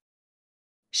in.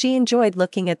 She enjoyed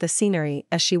looking at the scenery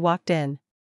as she walked in.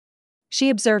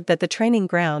 She observed that the training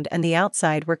ground and the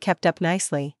outside were kept up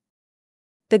nicely.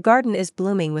 The garden is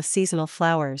blooming with seasonal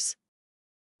flowers.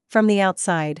 From the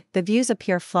outside, the views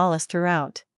appear flawless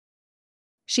throughout.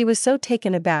 She was so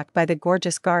taken aback by the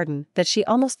gorgeous garden that she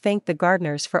almost thanked the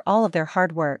gardeners for all of their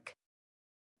hard work.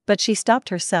 But she stopped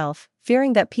herself,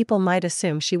 fearing that people might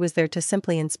assume she was there to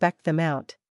simply inspect them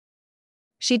out.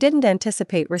 She didn't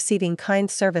anticipate receiving kind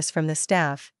service from the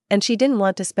staff, and she didn't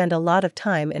want to spend a lot of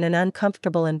time in an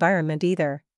uncomfortable environment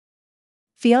either.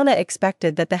 Fiona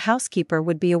expected that the housekeeper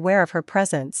would be aware of her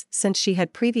presence since she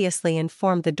had previously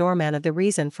informed the doorman of the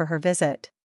reason for her visit.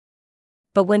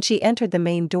 But when she entered the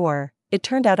main door, it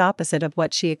turned out opposite of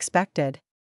what she expected.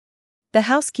 The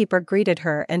housekeeper greeted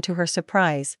her, and to her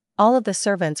surprise, all of the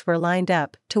servants were lined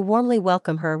up to warmly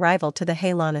welcome her arrival to the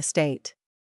Halon estate.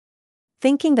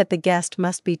 Thinking that the guest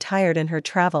must be tired in her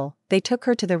travel, they took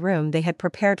her to the room they had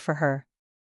prepared for her.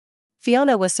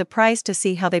 Fiona was surprised to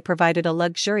see how they provided a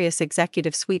luxurious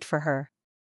executive suite for her.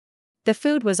 The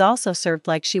food was also served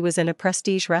like she was in a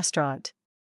prestige restaurant.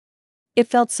 It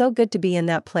felt so good to be in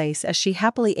that place as she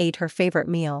happily ate her favorite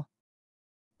meal.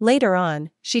 Later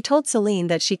on, she told Celine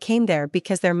that she came there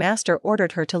because their master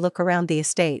ordered her to look around the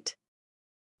estate.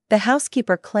 The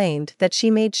housekeeper claimed that she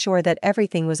made sure that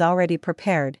everything was already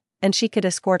prepared, and she could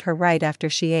escort her right after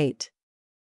she ate.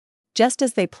 Just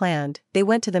as they planned, they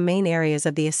went to the main areas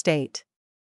of the estate.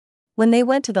 When they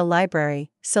went to the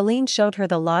library, Celine showed her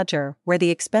the ledger where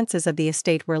the expenses of the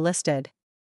estate were listed.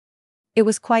 It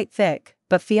was quite thick,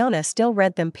 but Fiona still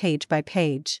read them page by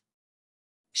page.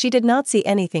 She did not see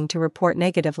anything to report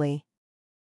negatively.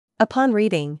 Upon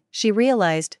reading, she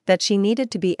realized that she needed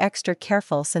to be extra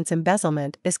careful since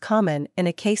embezzlement is common in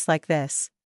a case like this.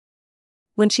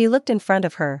 When she looked in front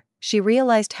of her, she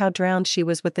realized how drowned she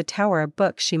was with the tower of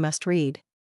books she must read.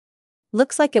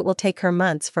 Looks like it will take her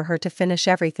months for her to finish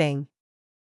everything.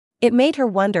 It made her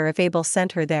wonder if Abel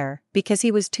sent her there because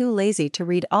he was too lazy to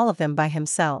read all of them by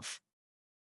himself.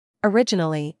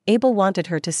 Originally, Abel wanted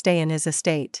her to stay in his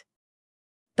estate.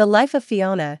 The life of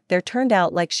Fiona there turned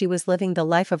out like she was living the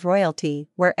life of royalty,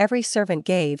 where every servant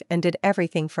gave and did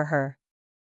everything for her.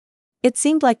 It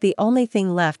seemed like the only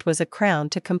thing left was a crown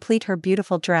to complete her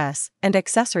beautiful dress and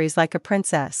accessories like a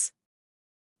princess.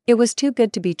 It was too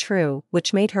good to be true,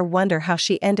 which made her wonder how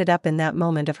she ended up in that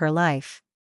moment of her life.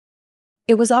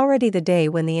 It was already the day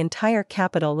when the entire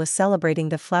capital was celebrating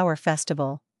the flower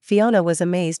festival. Fiona was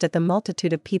amazed at the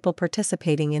multitude of people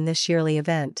participating in this yearly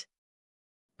event.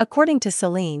 According to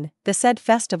Celine, the said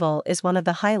festival is one of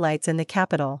the highlights in the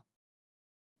capital.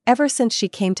 Ever since she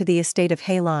came to the estate of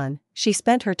Heilong, she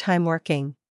spent her time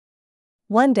working.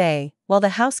 One day, while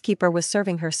the housekeeper was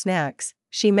serving her snacks,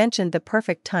 she mentioned the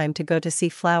perfect time to go to see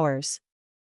flowers.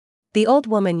 The old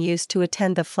woman used to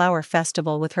attend the flower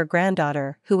festival with her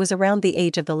granddaughter, who was around the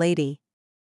age of the lady.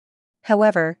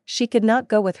 However, she could not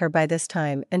go with her by this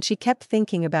time, and she kept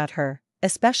thinking about her,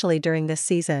 especially during this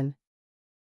season.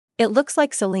 It looks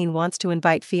like Celine wants to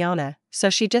invite Fiona, so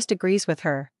she just agrees with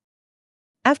her.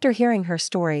 After hearing her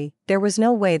story, there was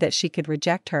no way that she could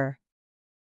reject her.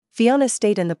 Fiona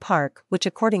stayed in the park, which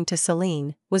according to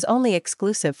Celine, was only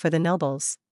exclusive for the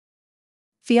nobles.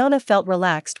 Fiona felt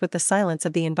relaxed with the silence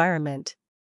of the environment.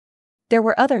 There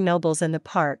were other nobles in the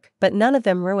park, but none of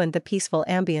them ruined the peaceful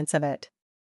ambience of it.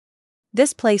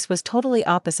 This place was totally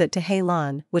opposite to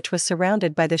Heilong, which was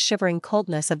surrounded by the shivering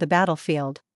coldness of the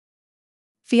battlefield.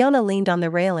 Fiona leaned on the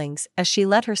railings as she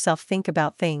let herself think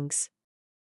about things.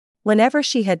 Whenever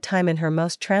she had time in her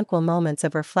most tranquil moments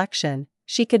of reflection,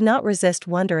 she could not resist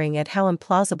wondering at how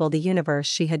implausible the universe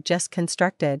she had just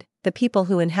constructed, the people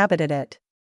who inhabited it,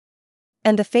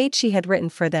 and the fate she had written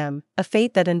for them, a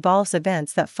fate that involves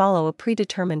events that follow a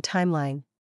predetermined timeline.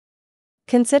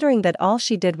 Considering that all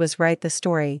she did was write the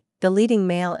story, the leading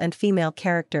male and female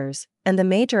characters, and the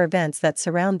major events that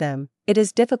surround them, it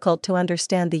is difficult to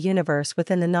understand the universe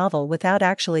within the novel without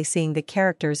actually seeing the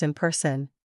characters in person.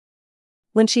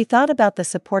 When she thought about the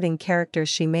supporting characters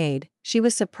she made, she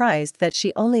was surprised that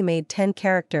she only made 10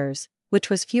 characters, which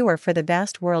was fewer for the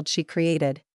vast world she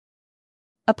created.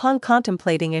 Upon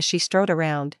contemplating as she strode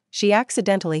around, she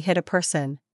accidentally hit a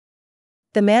person.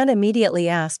 The man immediately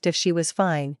asked if she was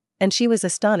fine, and she was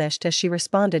astonished as she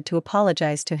responded to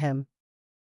apologize to him.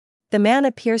 The man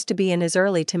appears to be in his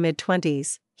early to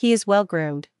mid-20s, he is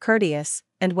well-groomed, courteous,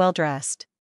 and well-dressed.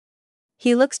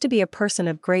 He looks to be a person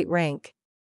of great rank.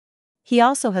 He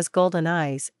also has golden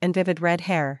eyes and vivid red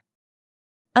hair.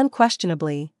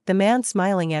 Unquestionably, the man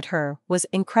smiling at her was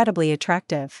incredibly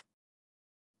attractive.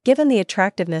 Given the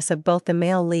attractiveness of both the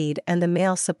male lead and the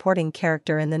male supporting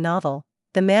character in the novel,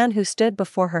 the man who stood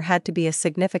before her had to be a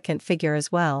significant figure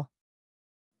as well.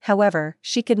 However,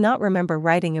 she could not remember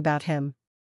writing about him.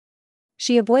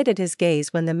 She avoided his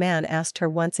gaze when the man asked her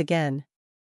once again.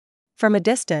 From a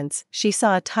distance, she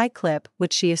saw a tie clip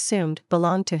which she assumed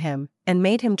belonged to him, and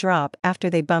made him drop after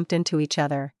they bumped into each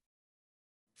other.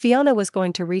 Fiona was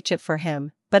going to reach it for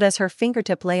him, but as her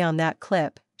fingertip lay on that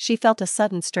clip, she felt a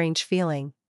sudden strange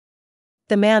feeling.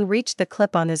 The man reached the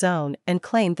clip on his own and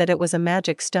claimed that it was a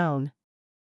magic stone.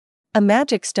 A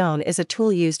magic stone is a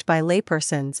tool used by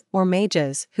laypersons or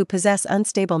mages who possess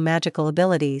unstable magical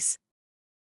abilities.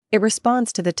 It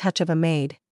responds to the touch of a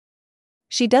maid.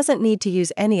 She doesn't need to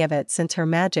use any of it since her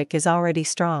magic is already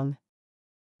strong.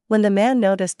 When the man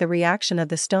noticed the reaction of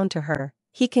the stone to her,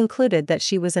 he concluded that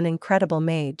she was an incredible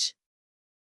mage.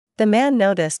 The man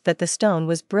noticed that the stone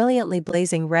was brilliantly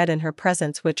blazing red in her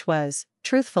presence, which was,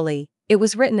 truthfully, it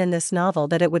was written in this novel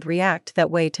that it would react that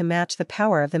way to match the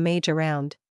power of the mage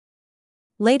around.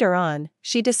 Later on,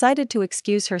 she decided to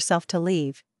excuse herself to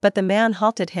leave, but the man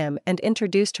halted him and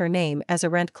introduced her name as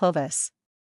Arent Clovis.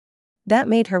 That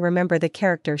made her remember the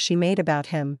character she made about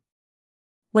him.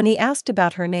 When he asked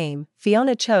about her name,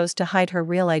 Fiona chose to hide her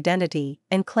real identity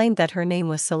and claimed that her name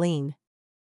was Celine.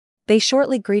 They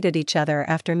shortly greeted each other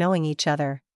after knowing each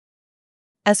other.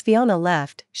 As Fiona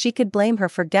left, she could blame her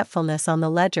forgetfulness on the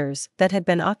ledgers that had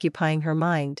been occupying her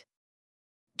mind.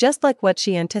 Just like what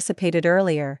she anticipated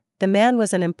earlier, the man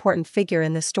was an important figure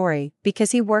in the story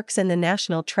because he works in the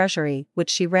National Treasury, which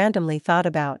she randomly thought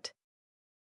about.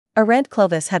 Arent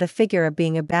Clovis had a figure of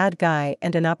being a bad guy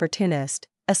and an opportunist,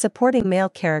 a supporting male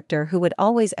character who would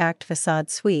always act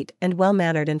facade sweet and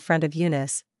well-mannered in front of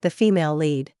Eunice, the female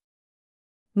lead.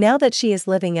 Now that she is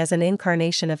living as an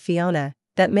incarnation of Fiona,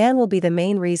 that man will be the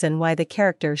main reason why the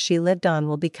character she lived on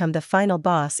will become the final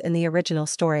boss in the original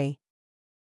story.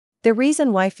 The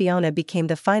reason why Fiona became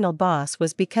the final boss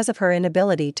was because of her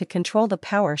inability to control the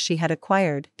power she had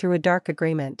acquired through a dark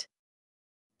agreement.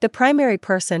 The primary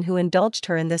person who indulged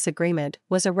her in this agreement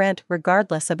was Arent,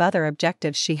 regardless of other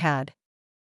objectives she had.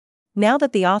 Now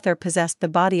that the author possessed the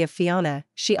body of Fiona,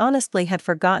 she honestly had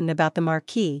forgotten about the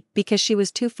Marquis because she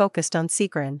was too focused on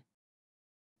Sigrin.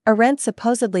 Arent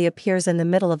supposedly appears in the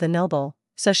middle of the novel,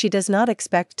 so she does not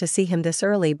expect to see him this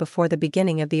early before the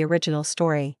beginning of the original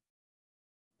story.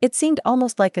 It seemed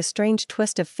almost like a strange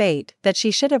twist of fate that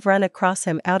she should have run across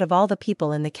him out of all the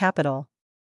people in the capital.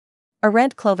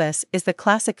 Arendt Clovis is the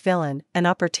classic villain, an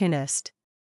opportunist.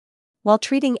 While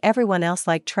treating everyone else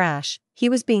like trash, he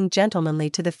was being gentlemanly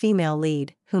to the female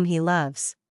lead, whom he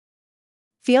loves.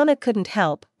 Fiona couldn't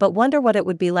help but wonder what it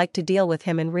would be like to deal with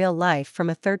him in real life from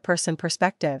a third-person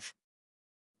perspective.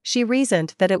 She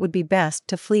reasoned that it would be best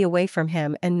to flee away from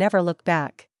him and never look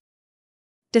back.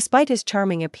 Despite his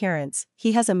charming appearance,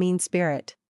 he has a mean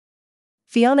spirit.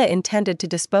 Fiona intended to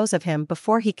dispose of him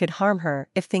before he could harm her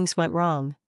if things went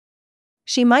wrong.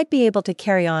 She might be able to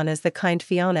carry on as the kind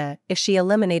Fiona if she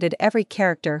eliminated every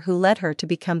character who led her to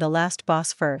become the last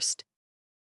boss first.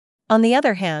 On the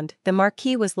other hand, the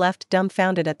Marquis was left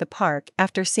dumbfounded at the park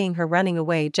after seeing her running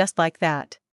away just like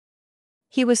that.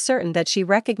 He was certain that she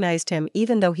recognized him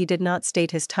even though he did not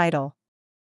state his title.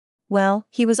 Well,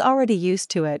 he was already used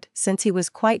to it since he was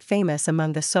quite famous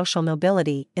among the social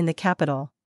nobility in the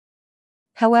capital.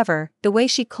 However, the way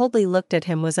she coldly looked at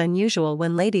him was unusual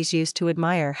when ladies used to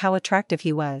admire how attractive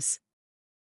he was.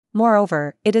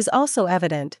 Moreover, it is also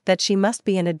evident that she must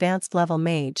be an advanced level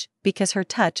mage, because her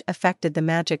touch affected the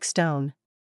magic stone.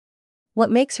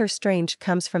 What makes her strange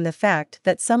comes from the fact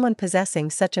that someone possessing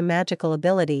such a magical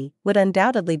ability would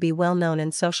undoubtedly be well known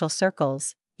in social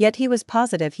circles, yet he was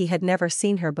positive he had never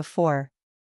seen her before.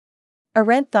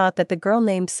 Arendt thought that the girl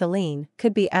named Celine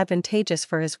could be advantageous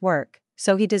for his work,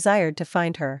 so he desired to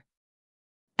find her.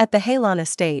 At the Halon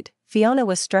estate, Fiona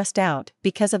was stressed out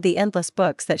because of the endless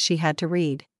books that she had to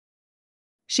read.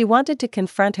 She wanted to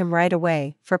confront him right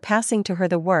away for passing to her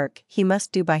the work he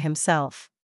must do by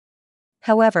himself.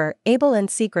 However, Abel and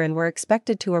Sigrun were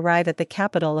expected to arrive at the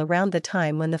capital around the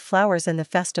time when the flowers in the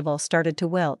festival started to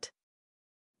wilt.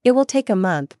 It will take a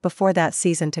month before that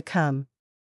season to come.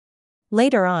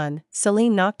 Later on,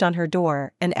 Celine knocked on her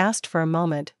door and asked for a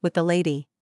moment with the lady.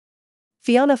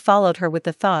 Fiona followed her with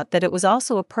the thought that it was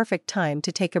also a perfect time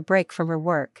to take a break from her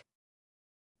work.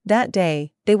 That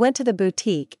day, they went to the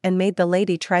boutique and made the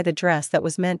lady try the dress that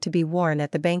was meant to be worn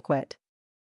at the banquet.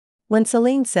 When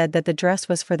Celine said that the dress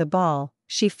was for the ball,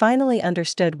 she finally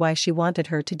understood why she wanted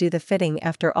her to do the fitting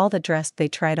after all the dress they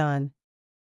tried on.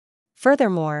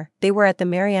 Furthermore, they were at the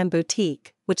Marianne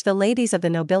boutique, which the ladies of the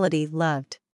nobility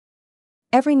loved.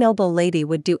 Every noble lady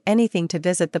would do anything to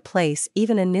visit the place.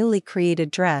 Even a newly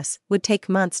created dress would take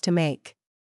months to make.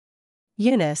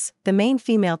 Eunice, the main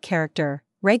female character,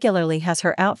 regularly has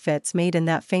her outfits made in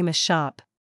that famous shop.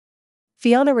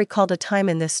 Fiona recalled a time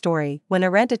in this story when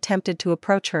Arendt attempted to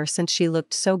approach her since she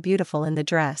looked so beautiful in the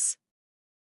dress.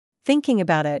 Thinking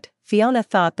about it, Fiona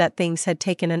thought that things had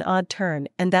taken an odd turn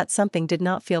and that something did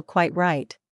not feel quite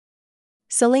right.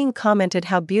 Celine commented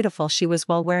how beautiful she was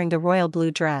while wearing the royal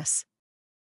blue dress.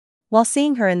 While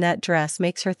seeing her in that dress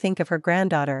makes her think of her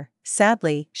granddaughter,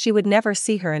 sadly, she would never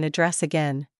see her in a dress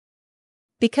again.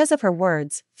 Because of her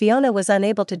words, Fiona was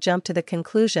unable to jump to the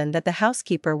conclusion that the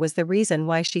housekeeper was the reason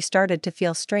why she started to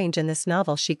feel strange in this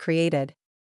novel she created.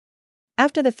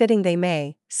 After the fitting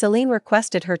Celine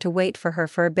requested her to wait for her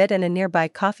for a bit in a nearby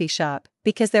coffee shop,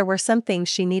 because there were some things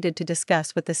she needed to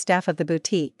discuss with the staff of the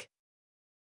boutique.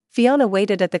 Fiona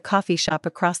waited at the coffee shop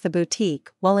across the boutique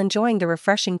while enjoying the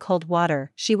refreshing cold water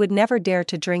she would never dare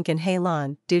to drink in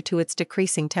Halon due to its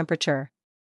decreasing temperature.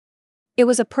 It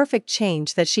was a perfect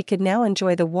change that she could now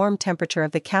enjoy the warm temperature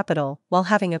of the capital while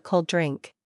having a cold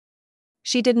drink.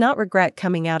 She did not regret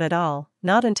coming out at all,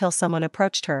 not until someone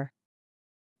approached her.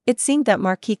 It seemed that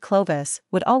Marquis Clovis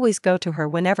would always go to her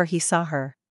whenever he saw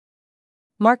her.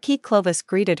 Marquis Clovis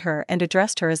greeted her and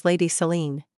addressed her as Lady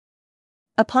Celine.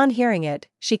 Upon hearing it,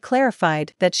 she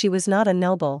clarified that she was not a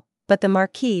noble, but the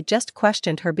Marquis just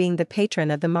questioned her being the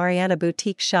patron of the Mariana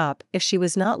boutique shop if she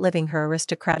was not living her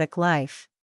aristocratic life.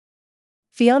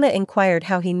 Fiona inquired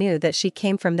how he knew that she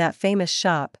came from that famous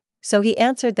shop, so he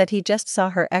answered that he just saw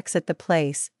her exit the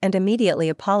place and immediately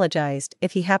apologized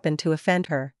if he happened to offend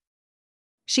her.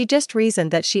 She just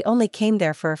reasoned that she only came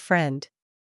there for a friend.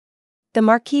 The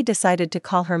Marquis decided to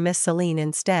call her Miss Celine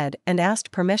instead and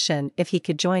asked permission if he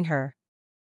could join her.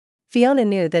 Fiona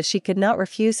knew that she could not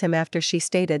refuse him after she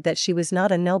stated that she was not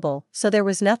a noble, so there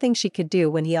was nothing she could do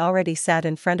when he already sat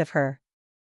in front of her.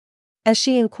 As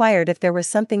she inquired if there was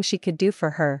something she could do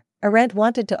for her, Arendt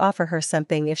wanted to offer her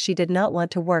something if she did not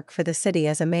want to work for the city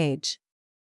as a mage.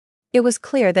 It was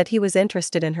clear that he was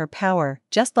interested in her power,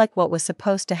 just like what was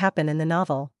supposed to happen in the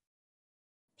novel.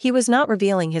 He was not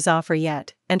revealing his offer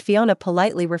yet, and Fiona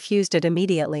politely refused it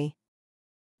immediately.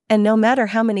 And no matter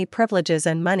how many privileges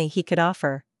and money he could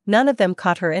offer, none of them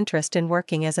caught her interest in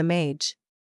working as a mage.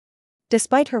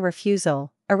 Despite her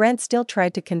refusal, Arendt still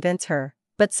tried to convince her,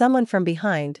 but someone from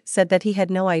behind said that he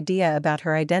had no idea about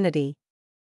her identity.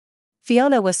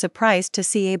 Fiona was surprised to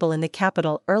see Abel in the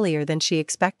capital earlier than she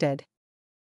expected.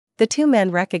 The two men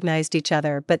recognized each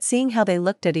other, but seeing how they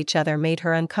looked at each other made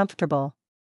her uncomfortable.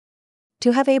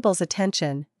 To have Abel's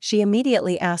attention, she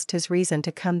immediately asked his reason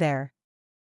to come there.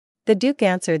 The Duke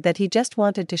answered that he just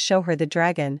wanted to show her the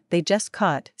dragon they just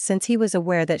caught, since he was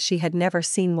aware that she had never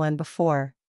seen one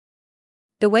before.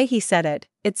 The way he said it,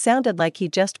 it sounded like he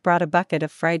just brought a bucket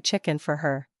of fried chicken for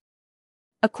her.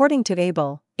 According to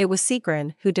Abel, it was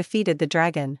Sigrun who defeated the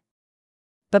dragon.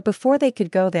 But before they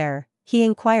could go there, he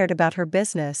inquired about her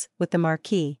business with the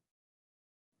Marquis.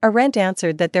 Arendt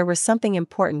answered that there was something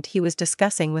important he was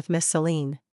discussing with Miss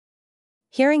Celine.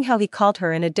 Hearing how he called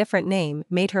her in a different name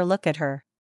made her look at her.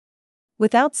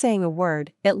 Without saying a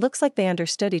word, it looks like they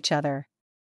understood each other.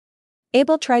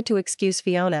 Abel tried to excuse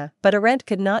Fiona, but Arendt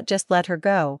could not just let her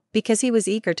go, because he was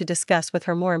eager to discuss with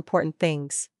her more important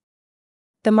things.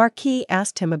 The Marquis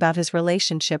asked him about his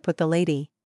relationship with the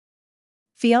lady.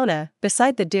 Fiona,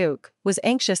 beside the Duke, was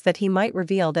anxious that he might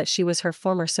reveal that she was her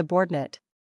former subordinate.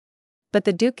 But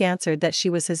the Duke answered that she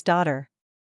was his daughter.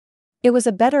 It was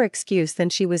a better excuse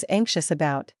than she was anxious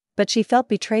about, but she felt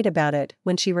betrayed about it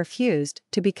when she refused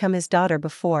to become his daughter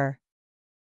before.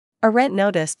 Arendt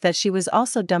noticed that she was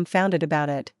also dumbfounded about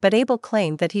it, but Abel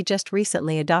claimed that he just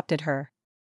recently adopted her.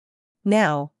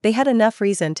 Now, they had enough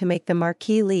reason to make the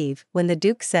Marquis leave when the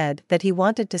Duke said that he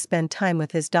wanted to spend time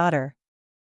with his daughter.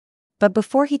 But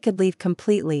before he could leave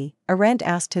completely, Arendt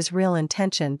asked his real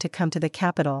intention to come to the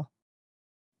capital.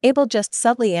 Abel just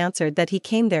subtly answered that he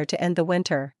came there to end the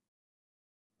winter.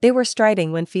 They were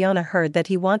striding when Fiona heard that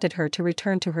he wanted her to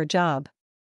return to her job.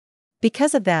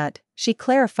 Because of that, she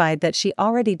clarified that she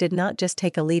already did not just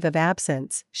take a leave of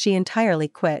absence, she entirely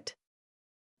quit.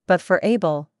 But for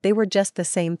Abel, they were just the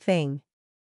same thing.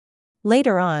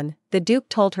 Later on, the Duke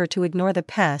told her to ignore the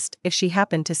pest if she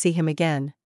happened to see him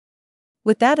again.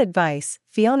 With that advice,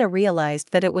 Fiona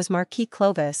realized that it was Marquis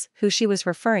Clovis who she was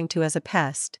referring to as a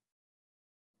pest.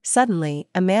 Suddenly,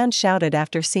 a man shouted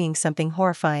after seeing something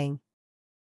horrifying.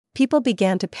 People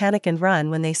began to panic and run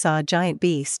when they saw a giant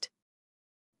beast.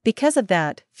 Because of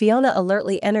that, Fiona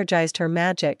alertly energized her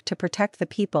magic to protect the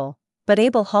people, but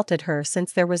Abel halted her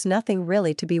since there was nothing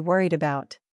really to be worried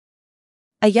about.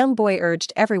 A young boy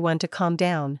urged everyone to calm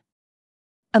down.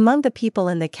 Among the people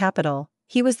in the capital,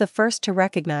 he was the first to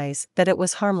recognize that it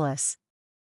was harmless.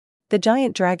 The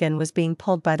giant dragon was being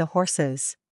pulled by the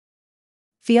horses.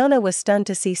 Fiona was stunned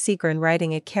to see Sigrun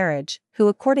riding a carriage, who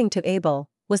according to Abel,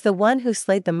 was the one who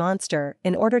slayed the monster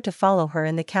in order to follow her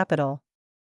in the capital.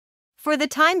 For the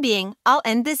time being, I'll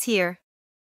end this here.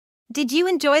 Did you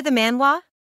enjoy the manhwa?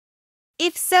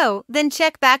 If so, then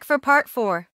check back for part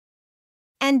 4.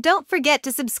 And don't forget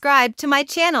to subscribe to my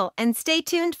channel and stay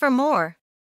tuned for more.